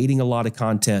creating a lot of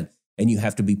content, and you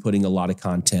have to be putting a lot of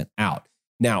content out.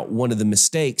 Now, one of the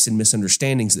mistakes and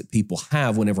misunderstandings that people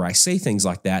have whenever I say things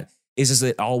like that is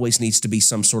it always needs to be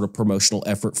some sort of promotional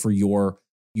effort for your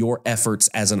efforts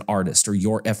as an artist or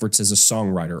your efforts as a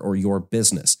songwriter or your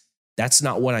business. That's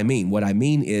not what I mean. What I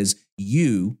mean is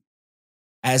you,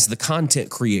 as the content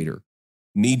creator,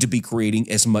 need to be creating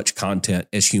as much content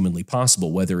as humanly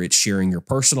possible, whether it's sharing your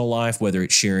personal life, whether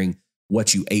it's sharing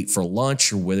what you ate for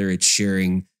lunch, or whether it's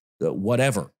sharing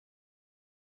whatever.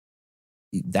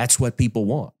 That's what people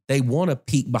want. They want to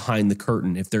peek behind the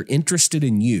curtain. If they're interested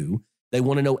in you, they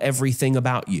want to know everything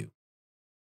about you.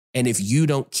 And if you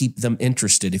don't keep them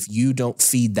interested, if you don't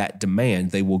feed that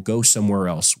demand, they will go somewhere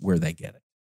else where they get it.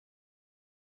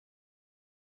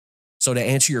 So to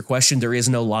answer your question, there is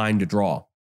no line to draw.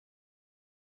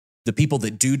 The people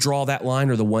that do draw that line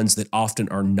are the ones that often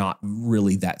are not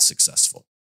really that successful,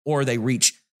 or they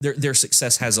reach their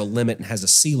success has a limit and has a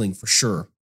ceiling for sure,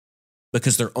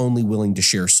 because they're only willing to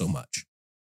share so much.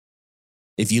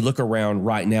 If you look around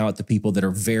right now at the people that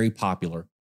are very popular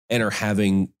and are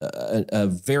having a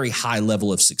very high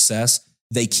level of success,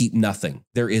 they keep nothing.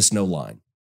 There is no line.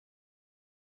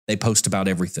 They post about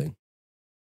everything.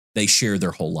 They share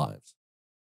their whole lives.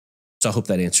 So I hope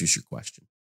that answers your question.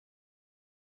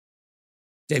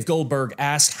 Dave Goldberg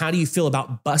asks, how do you feel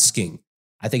about busking?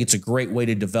 I think it's a great way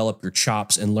to develop your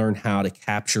chops and learn how to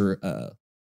capture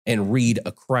and read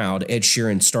a crowd. Ed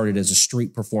Sheeran started as a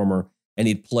street performer, and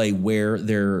he'd play where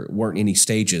there weren't any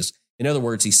stages. In other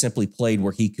words, he simply played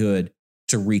where he could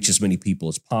to reach as many people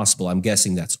as possible. I'm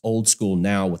guessing that's old school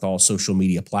now with all social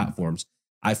media platforms.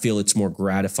 I feel it's more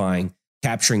gratifying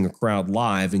capturing a crowd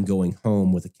live and going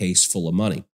home with a case full of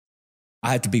money.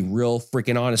 I have to be real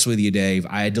freaking honest with you, Dave.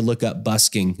 I had to look up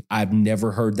busking. I've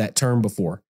never heard that term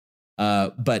before.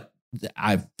 But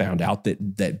I've found out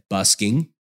that busking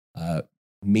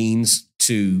means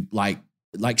to like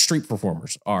street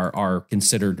performers are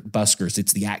considered buskers.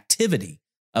 It's the activity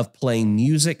of playing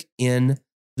music in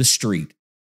the street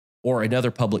or another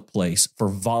public place for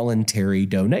voluntary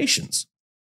donations.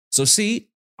 So see,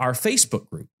 our Facebook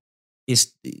group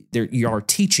is there. You are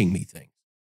teaching me things.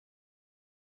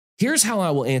 Here's how I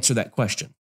will answer that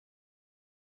question.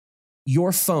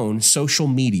 Your phone, social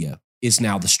media, is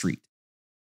now the street.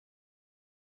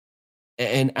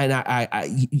 And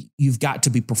you've got to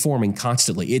be performing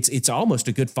constantly. It's almost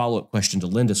a good follow-up question to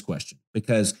Linda's question,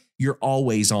 because you're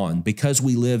always on. Because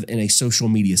we live in a social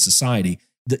media society,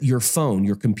 that your phone,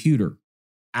 your computer,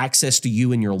 access to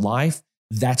you in your life,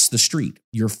 that's the street.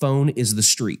 Your phone is the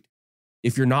street.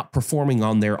 If you're not performing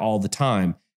on there all the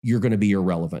time, you're going to be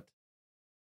irrelevant.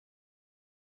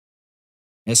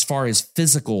 As far as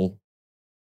physical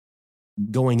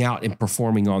going out and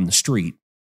performing on the street,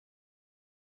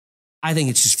 I think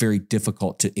it's just very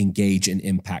difficult to engage and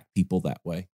impact people that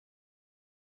way.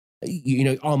 You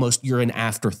know, almost you're an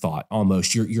afterthought.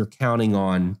 Almost you're counting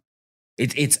on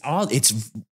it. It's odd.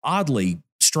 It's oddly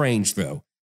strange though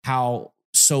how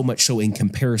so much so in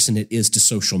comparison it is to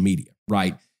social media.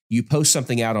 Right? You post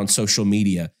something out on social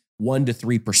media, 1% to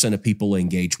 3% of people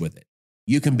engage with it.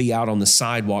 You can be out on the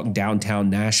sidewalk downtown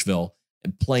Nashville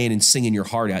and playing and singing your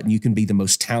heart out, and you can be the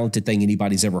most talented thing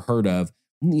anybody's ever heard of.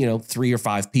 3 or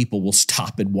 5 people will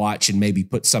stop and watch and maybe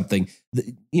put something,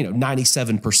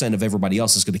 97% of everybody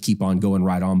else is going to keep on going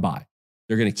right on by.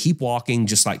 They're going to keep walking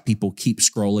just like people keep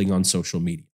scrolling on social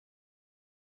media.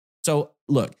 So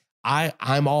look,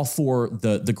 I'm all for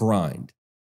the grind.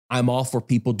 I'm all for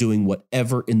people doing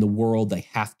whatever in the world they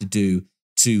have to do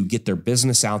to get their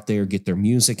business out there, get their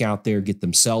music out there, get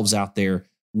themselves out there,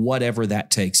 whatever that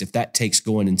takes. If that takes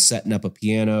going and setting up a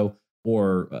piano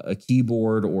or a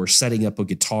keyboard or setting up a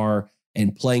guitar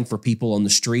and playing for people on the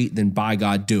street, then by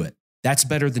God, do it. That's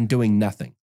better than doing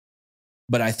nothing.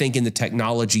 But I think in the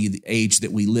technology the age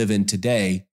that we live in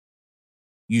today,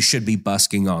 you should be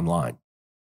busking online.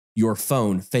 Your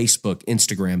phone, Facebook,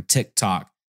 Instagram, TikTok,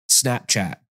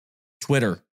 Snapchat,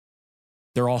 Twitter,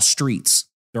 they're all streets.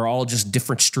 They're all just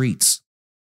different streets.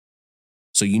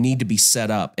 So you need to be set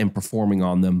up and performing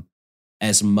on them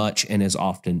as much and as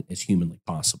often as humanly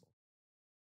possible.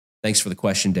 Thanks for the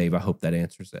question, Dave. I hope that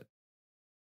answers it.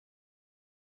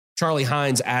 Charlie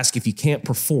Hines asked, if you can't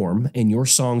perform and your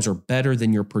songs are better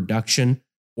than your production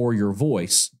or your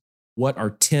voice, what are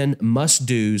 10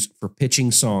 must-dos for pitching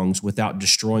songs without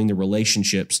destroying the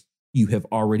relationships you have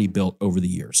already built over the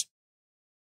years?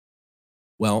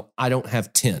 Well, I don't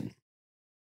have 10.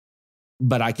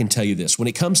 But I can tell you this, when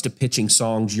it comes to pitching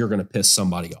songs, you're going to piss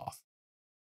somebody off.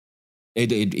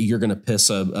 You're going to piss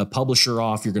a publisher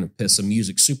off. You're going to piss a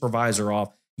music supervisor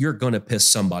off. You're going to piss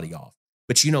somebody off.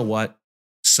 But you know what?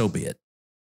 So be it.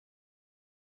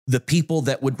 The people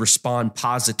that would respond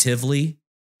positively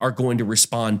are going to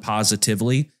respond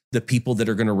positively. The people that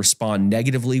are going to respond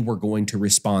negatively were going to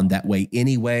respond that way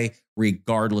anyway,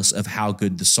 regardless of how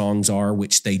good the songs are,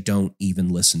 which they don't even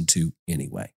listen to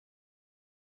anyway.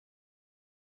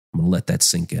 I'm going to let that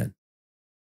sink in.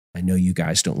 I know you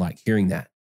guys don't like hearing that,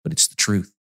 but it's the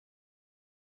truth.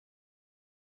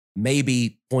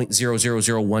 Maybe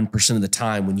 0.0001% of the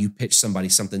time when you pitch somebody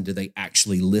something, do they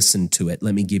actually listen to it?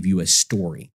 Let me give you a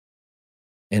story.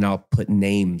 And I'll put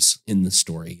names in the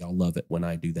story. Y'all love it when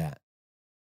I do that.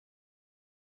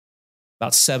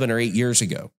 About 7 or 8 years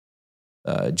ago,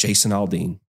 Jason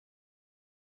Aldean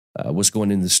was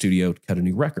going into the studio to cut a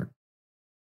new record.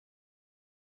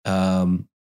 The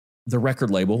record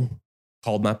label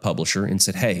called my publisher and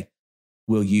said, hey,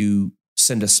 will you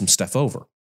send us some stuff over?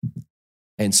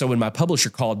 And so when my publisher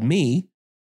called me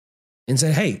and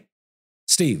said, hey,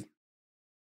 Steve,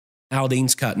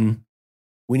 Aldean's cutting.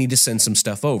 We need to send some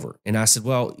stuff over. And I said,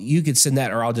 well, you could send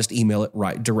that or I'll just email it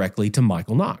right directly to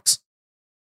Michael Knox.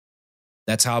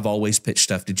 That's how I've always pitched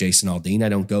stuff to Jason Aldean. I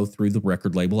don't go through the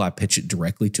record label. I pitch it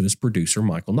directly to his producer,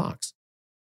 Michael Knox.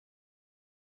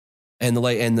 And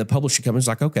the publishing company's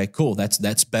like, okay, cool.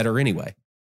 That's better anyway.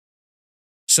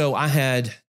 So I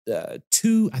had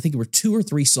two or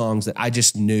three songs that I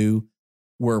just knew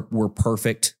were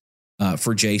perfect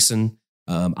for Jason.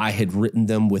 I had written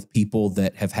them with people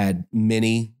that have had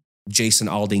many Jason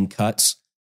Aldean cuts.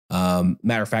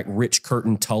 Matter of fact, Rich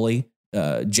Curtin Tully,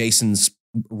 Jason's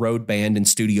road band and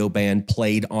studio band,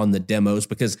 played on the demos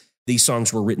because these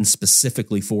songs were written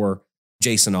specifically for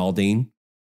Jason Aldean.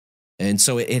 And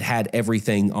so it had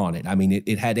everything on it. I mean,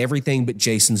 it had everything but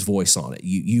Jason's voice on it.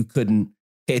 You couldn't,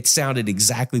 it sounded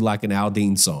exactly like an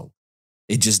Aldean song.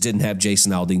 It just didn't have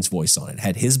Jason Aldean's voice on it. It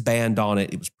had his band on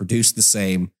it. It was produced the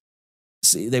same.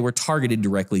 See, they were targeted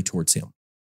directly towards him.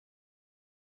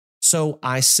 So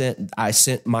I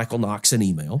sent Michael Knox an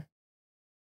email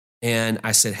and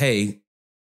I said, hey,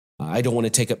 I don't want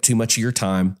to take up too much of your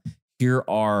time. Here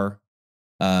are,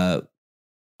 I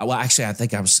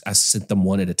think I sent them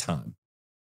one at a time.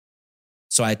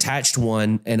 So I attached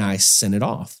one and I sent it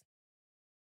off.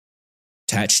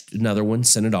 Attached another one,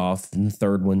 sent it off, and the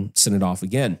third one, sent it off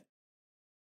again.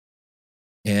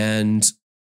 And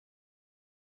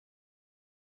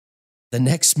the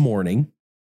next morning,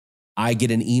 I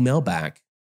get an email back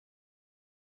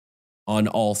on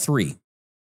all three.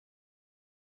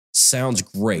 Sounds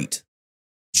great,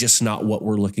 just not what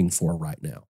we're looking for right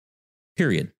now.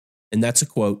 Period. And that's a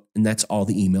quote, and that's all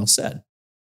the email said.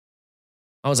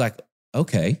 I was like,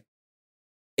 okay.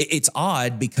 It's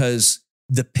odd because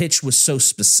the pitch was so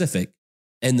specific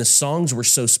and the songs were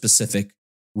so specific,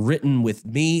 written with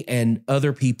me and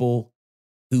other people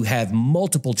who have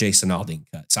multiple Jason Aldean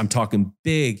cuts. I'm talking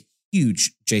big,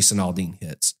 huge Jason Aldean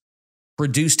hits,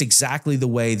 produced exactly the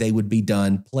way they would be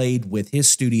done, played with his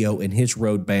studio and his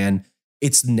road band.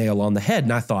 It's the nail on the head.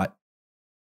 And I thought,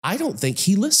 I don't think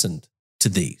he listened to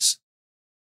these.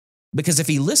 Because if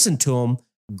he listened to them,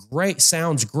 great,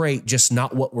 sounds great, just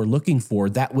not what we're looking for,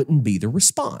 that wouldn't be the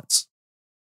response.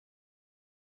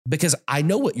 Because I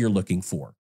know what you're looking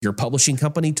for. Your publishing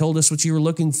company told us what you were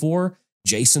looking for.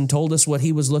 Jason told us what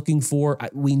he was looking for.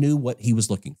 We knew what he was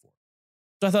looking for.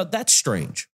 So I thought, that's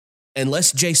strange.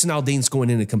 Unless Jason Aldean's going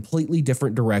in a completely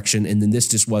different direction and then this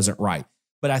just wasn't right.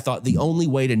 But I thought the only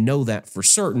way to know that for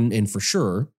certain and for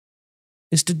sure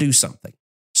is to do something.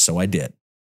 So I did.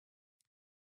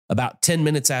 About 10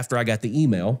 minutes after I got the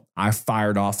email, I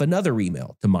fired off another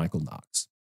email to Michael Knox.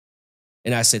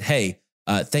 And I said, hey,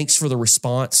 thanks for the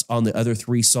response on the other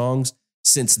three songs.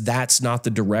 Since that's not the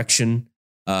direction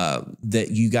that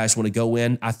you guys want to go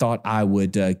in, I thought I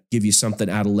would give you something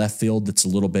out of left field that's a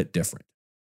little bit different.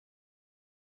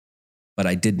 But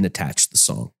I didn't attach the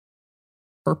song.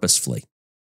 Purposefully.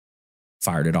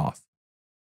 Fired it off.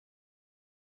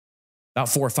 About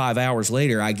 4 or 5 hours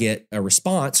later, I get a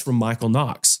response from Michael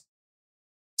Knox.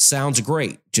 Sounds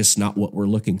great, just not what we're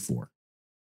looking for.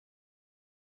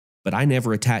 But I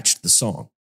never attached the song.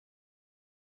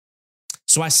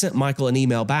 So I sent Michael an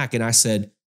email back and I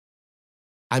said,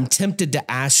 I'm tempted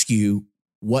to ask you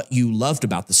what you loved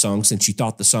about the song since you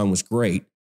thought the song was great,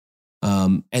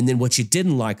 and then what you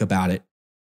didn't like about it.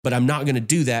 But I'm not going to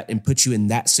do that and put you in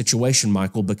that situation,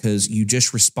 Michael, because you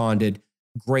just responded,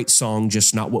 great song,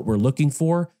 just not what we're looking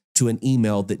for, to an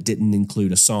email that didn't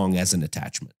include a song as an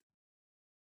attachment.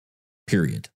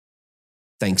 Period.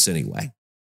 Thanks anyway.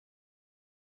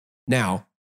 Now,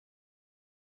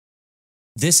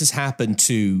 this has happened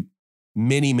to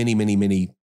many, many, many,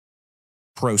 many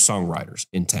pro songwriters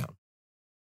in town.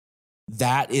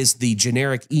 That is the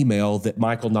generic email that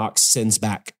Michael Knox sends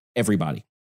back everybody.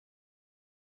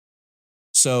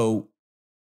 So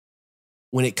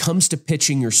when it comes to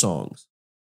pitching your songs,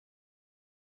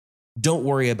 don't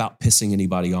worry about pissing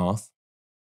anybody off.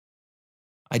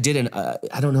 I did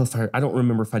I don't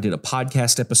remember if I did a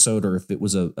podcast episode or if it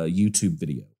was a YouTube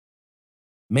video.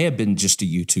 May have been just a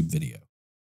YouTube video.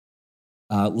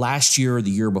 Last year or the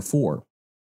year before,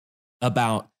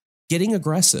 about getting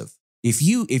aggressive. If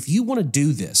you want to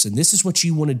do this and this is what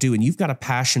you want to do and you've got a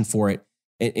passion for it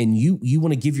and you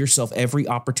want to give yourself every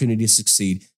opportunity to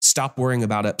succeed, stop worrying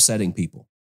about upsetting people.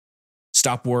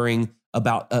 Stop worrying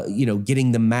about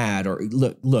getting them mad or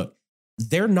look,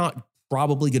 they're not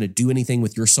probably going to do anything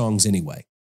with your songs anyway.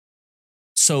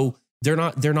 So they're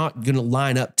not going to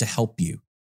line up to help you.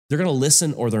 They're going to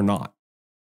listen or they're not.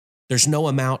 There's no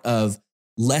amount of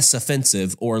less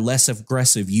offensive or less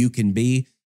aggressive you can be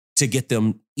to get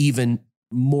them even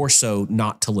more so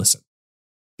not to listen.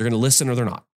 They're going to listen or they're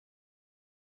not.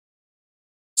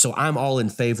 So I'm all in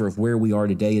favor of where we are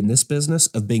today in this business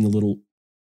of being a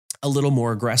little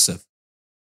more aggressive.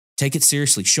 Take it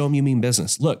seriously. Show them you mean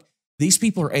business. Look, these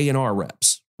people are A&R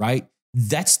reps, right?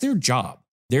 That's their job.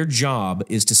 Their job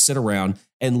is to sit around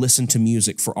and listen to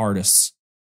music for artists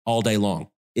all day long.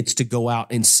 It's to go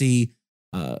out and see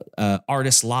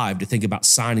artists live, to think about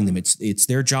signing them. It's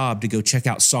their job to go check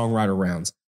out songwriter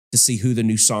rounds, to see who the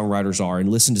new songwriters are and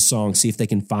listen to songs, see if they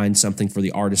can find something for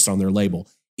the artist on their label.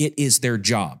 It is their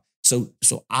job. So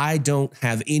I don't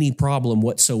have any problem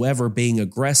whatsoever being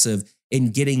aggressive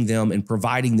in getting them and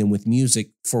providing them with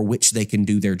music for which they can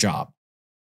do their job.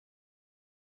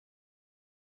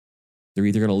 They're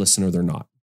either going to listen or they're not.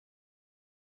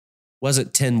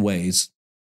 Wasn't 10 ways,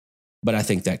 but I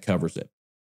think that covers it.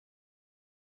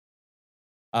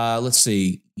 Let's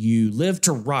see. You live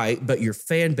to write, but your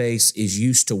fan base is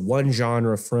used to one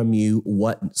genre from you.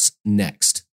 What's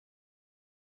next?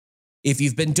 If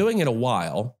you've been doing it a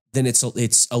while, then it's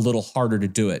a little harder to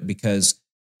do it because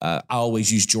I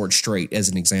always use George Strait as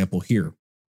an example here.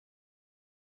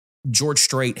 George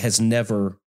Strait has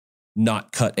never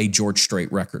not cut a George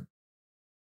Strait record.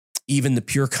 Even the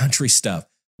pure country stuff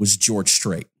was George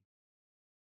Strait.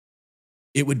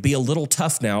 It would be a little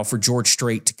tough now for George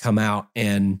Strait to come out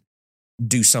and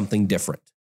do something different.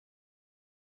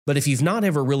 But if you've not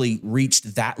ever really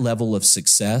reached that level of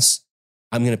success,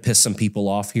 I'm going to piss some people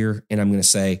off here, and I'm going to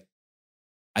say,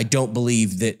 I don't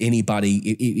believe that anybody,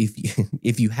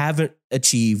 if you haven't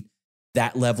achieved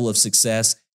that level of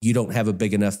success, you don't have a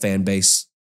big enough fan base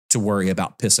to worry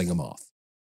about pissing them off.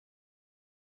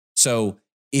 So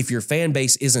if your fan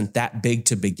base isn't that big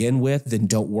to begin with, then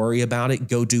don't worry about it.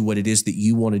 Go do what it is that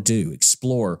you want to do.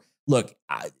 Explore. Look,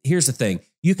 here's the thing.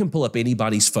 You can pull up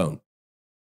anybody's phone.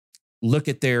 Look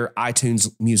at their iTunes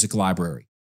music library.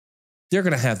 They're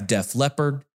going to have Def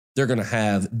Leppard. They're going to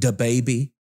have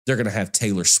DaBaby. They're going to have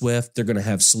Taylor Swift. They're going to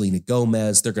have Selena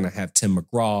Gomez. They're going to have Tim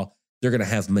McGraw. They're going to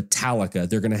have Metallica.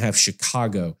 They're going to have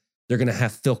Chicago. They're going to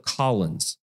have Phil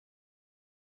Collins.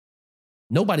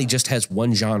 Nobody just has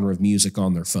one genre of music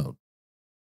on their phone.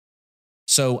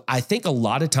 So I think a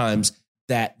lot of times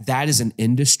that is an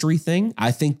industry thing.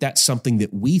 I think that's something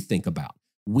that we think about.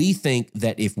 We think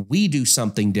that if we do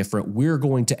something different, we're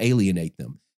going to alienate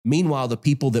them. Meanwhile, the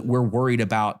people that we're worried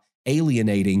about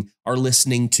alienating are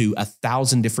listening to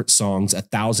 1,000 different songs,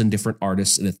 1,000 different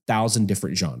artists, and 1,000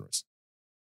 different genres.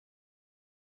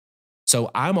 So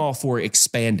I'm all for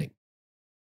expanding.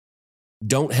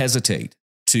 Don't hesitate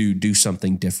to do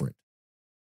something different.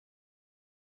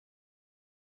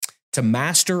 To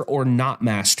master or not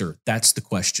master, that's the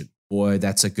question. Boy,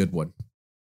 that's a good one.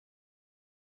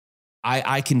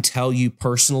 I can tell you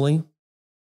personally,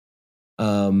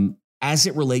 as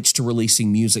it relates to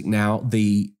releasing music now,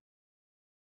 the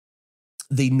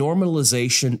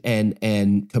normalization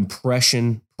and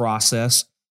compression process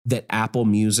that Apple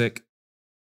Music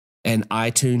and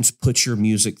iTunes puts your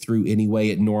music through anyway,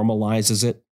 it normalizes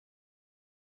it.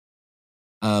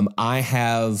 I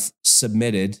have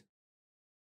submitted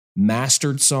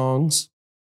mastered songs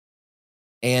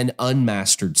and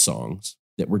unmastered songs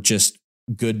that were just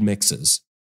good mixes.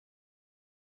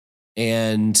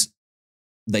 And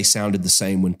they sounded the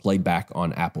same when played back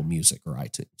on Apple Music or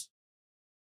iTunes.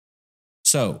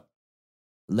 So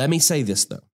let me say this,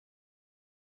 though.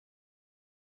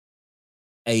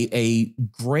 A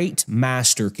great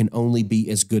master can only be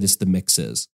as good as the mix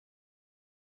is.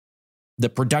 The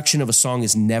production of a song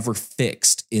is never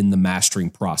fixed in the mastering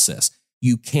process.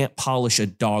 You can't polish a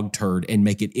dog turd and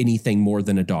make it anything more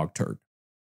than a dog turd.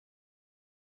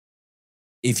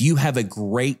 If you have a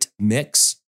great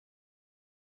mix,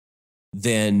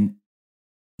 then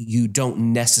you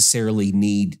don't necessarily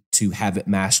need to have it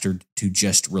mastered to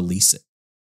just release it.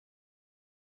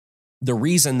 The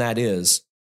reason that is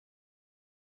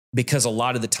because a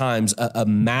lot of the times a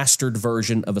mastered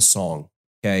version of a song,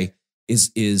 okay,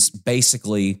 is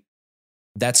basically,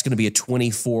 that's going to be a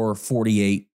 24,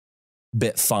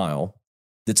 48-bit file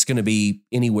that's going to be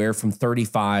anywhere from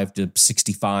 35 to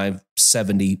 65,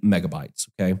 70 megabytes,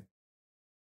 okay?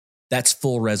 That's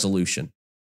full resolution.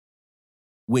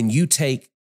 When you take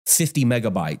 50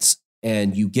 megabytes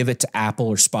and you give it to Apple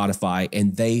or Spotify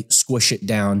and they squish it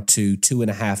down to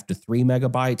 2.5 to 3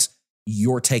 megabytes,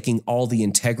 you're taking all the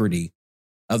integrity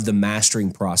of the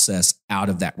mastering process out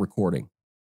of that recording.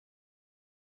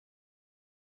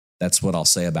 That's what I'll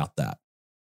say about that.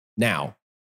 Now,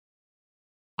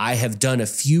 I have done a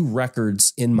few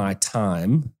records in my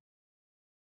time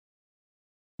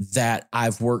that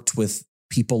I've worked with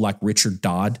people like Richard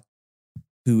Dodd,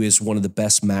 who is one of the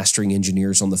best mastering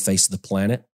engineers on the face of the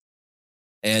planet.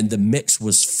 And the mix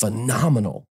was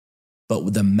phenomenal,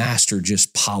 but the master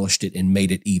just polished it and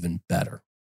made it even better.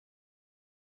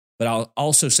 But I'll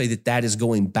also say that is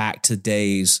going back to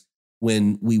days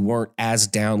when we weren't as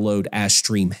download, as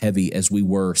stream heavy as we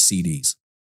were CDs.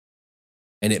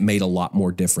 And it made a lot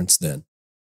more difference then.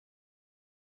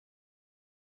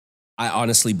 I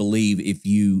honestly believe if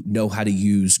you know how to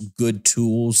use good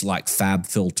tools like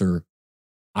FabFilter,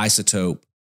 Isotope,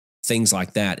 things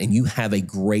like that, and you have a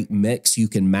great mix, you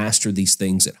can master these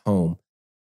things at home.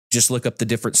 Just look up the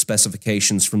different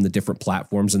specifications from the different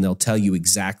platforms and they'll tell you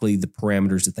exactly the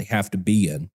parameters that they have to be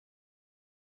in.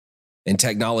 And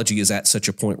technology is at such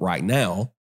a point right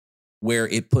now where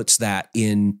it puts that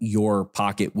in your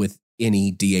pocket with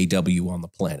any DAW on the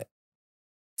planet.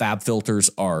 Fab filters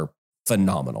are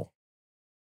phenomenal.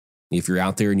 If you're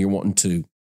out there and you're wanting to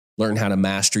learn how to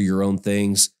master your own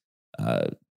things,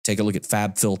 take a look at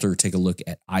Fab Filter, take a look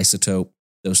at Isotope.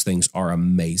 Those things are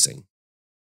amazing.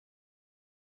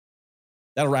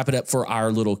 That'll wrap it up for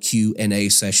our little Q&A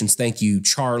sessions. Thank you,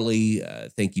 Charlie.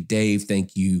 Thank you, Dave.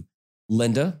 Thank you,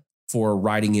 Linda, for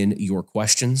writing in your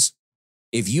questions.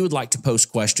 If you would like to post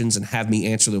questions and have me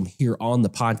answer them here on the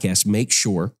podcast, make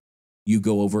sure you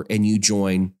go over and you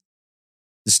join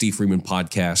the Steve Freeman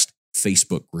Podcast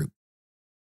Facebook group.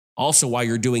 Also, while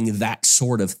you're doing that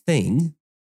sort of thing,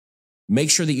 make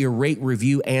sure that you rate,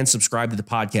 review, and subscribe to the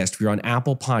podcast. If you're on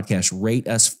Apple Podcasts, rate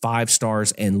us 5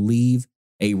 stars and leave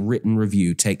a written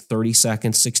review. Take 30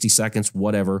 seconds, 60 seconds,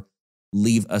 whatever.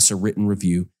 Leave us a written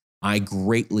review. I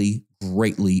greatly,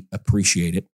 greatly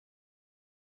appreciate it.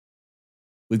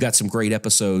 We've got some great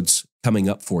episodes coming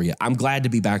up for you. I'm glad to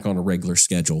be back on a regular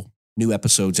schedule. New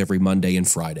episodes every Monday and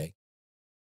Friday.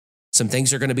 Some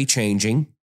things are going to be changing.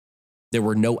 There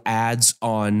were no ads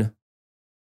on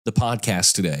the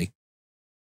podcast today.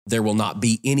 There will not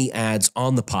be any ads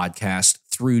on the podcast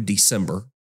through December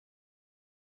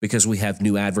because we have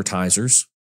new advertisers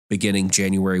beginning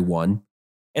January 1.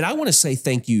 And I want to say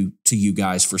thank you to you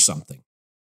guys for something,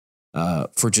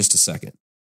 for just a second.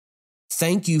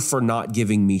 Thank you for not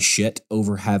giving me shit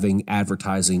over having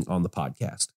advertising on the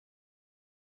podcast.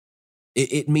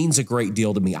 It means a great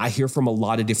deal to me. I hear from a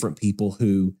lot of different people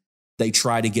who they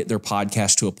try to get their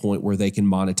podcast to a point where they can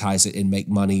monetize it and make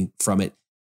money from it.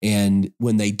 And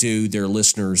when they do, their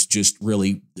listeners just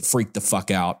really freak the fuck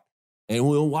out. And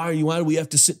well, why do we have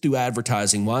to sit through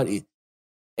advertising? Why?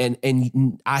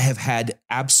 And I have had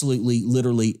absolutely,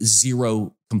 literally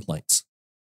zero complaints.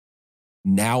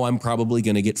 Now I'm probably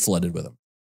going to get flooded with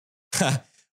them.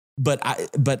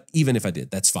 But even if I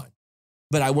did, that's fine.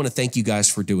 But I want to thank you guys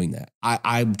for doing that.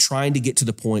 I'm trying to get to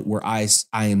the point where I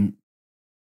am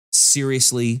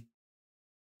seriously,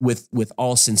 with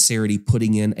all sincerity,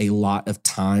 putting in a lot of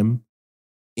time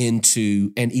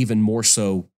into, and even more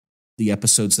so, the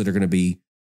episodes that are going to be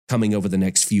coming over the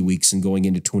next few weeks and going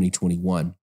into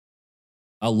 2021.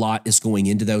 A lot is going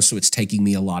into those, so it's taking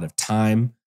me a lot of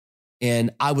time.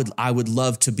 And I would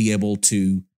love to be able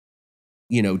to,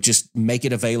 just make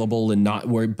it available and not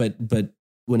worry. But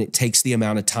when it takes the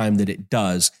amount of time that it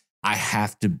does, I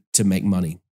have to make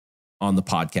money on the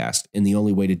podcast. And the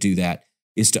only way to do that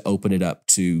is to open it up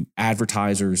to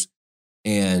advertisers.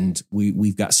 And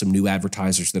we've got some new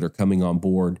advertisers that are coming on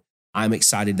board. I'm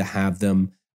excited to have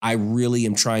them. I really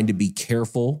am trying to be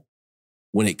careful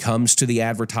when it comes to the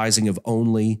advertising of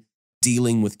only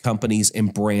dealing with companies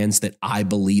and brands that I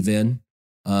believe in.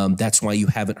 That's why you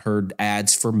haven't heard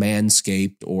ads for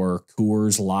Manscaped or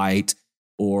Coors Light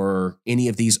or any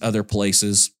of these other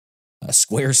places.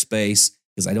 Squarespace,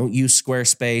 because I don't use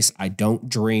Squarespace. I don't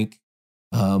drink.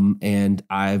 And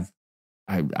I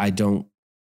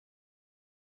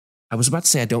was about to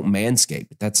say I don't manscape,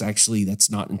 but that's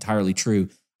not entirely true.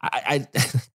 I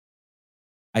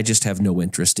just have no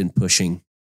interest in pushing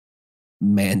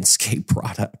Manscaped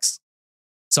products.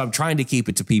 So I'm trying to keep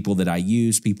it to people that I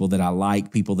use, people that I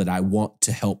like, people that I want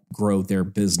to help grow their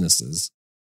businesses.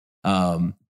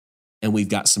 And we've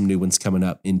got some new ones coming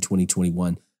up in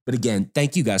 2021. But again,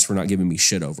 thank you guys for not giving me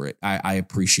shit over it. I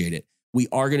appreciate it. We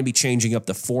are going to be changing up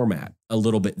the format a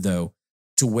little bit, though,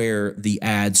 to where the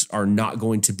ads are not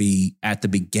going to be at the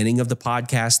beginning of the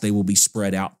podcast. They will be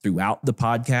spread out throughout the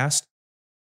podcast.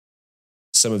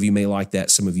 Some of you may like that.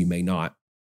 Some of you may not.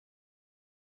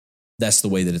 That's the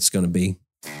way that it's going to be.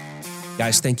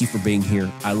 Guys, thank you for being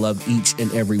here. I love each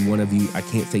and every one of you. I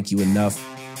can't thank you enough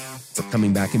for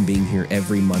coming back and being here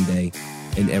every Monday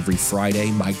and every Friday.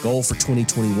 My goal for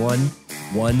 2021,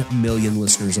 1 million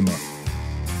listeners a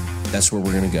month. That's where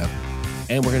we're going to go.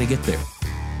 And we're going to get there.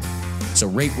 So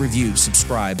rate, review,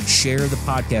 subscribe, share the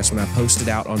podcast when I post it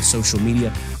out on social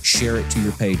media. Share it to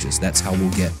your pages. That's how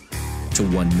we'll get to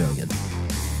 1 million.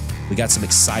 We got some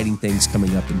exciting things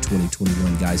coming up in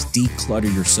 2021, guys.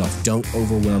 Declutter yourself. Don't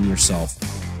overwhelm yourself.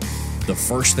 The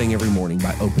first thing every morning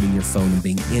by opening your phone and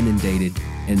being inundated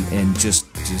and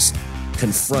just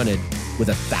confronted with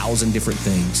 1,000 different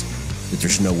things that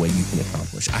there's no way you can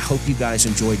accomplish. I hope you guys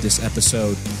enjoyed this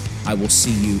episode. I will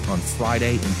see you on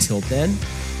Friday. Until then,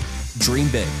 dream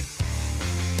big,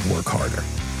 work harder.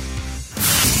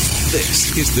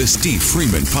 This is the Steve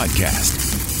Freeman Podcast.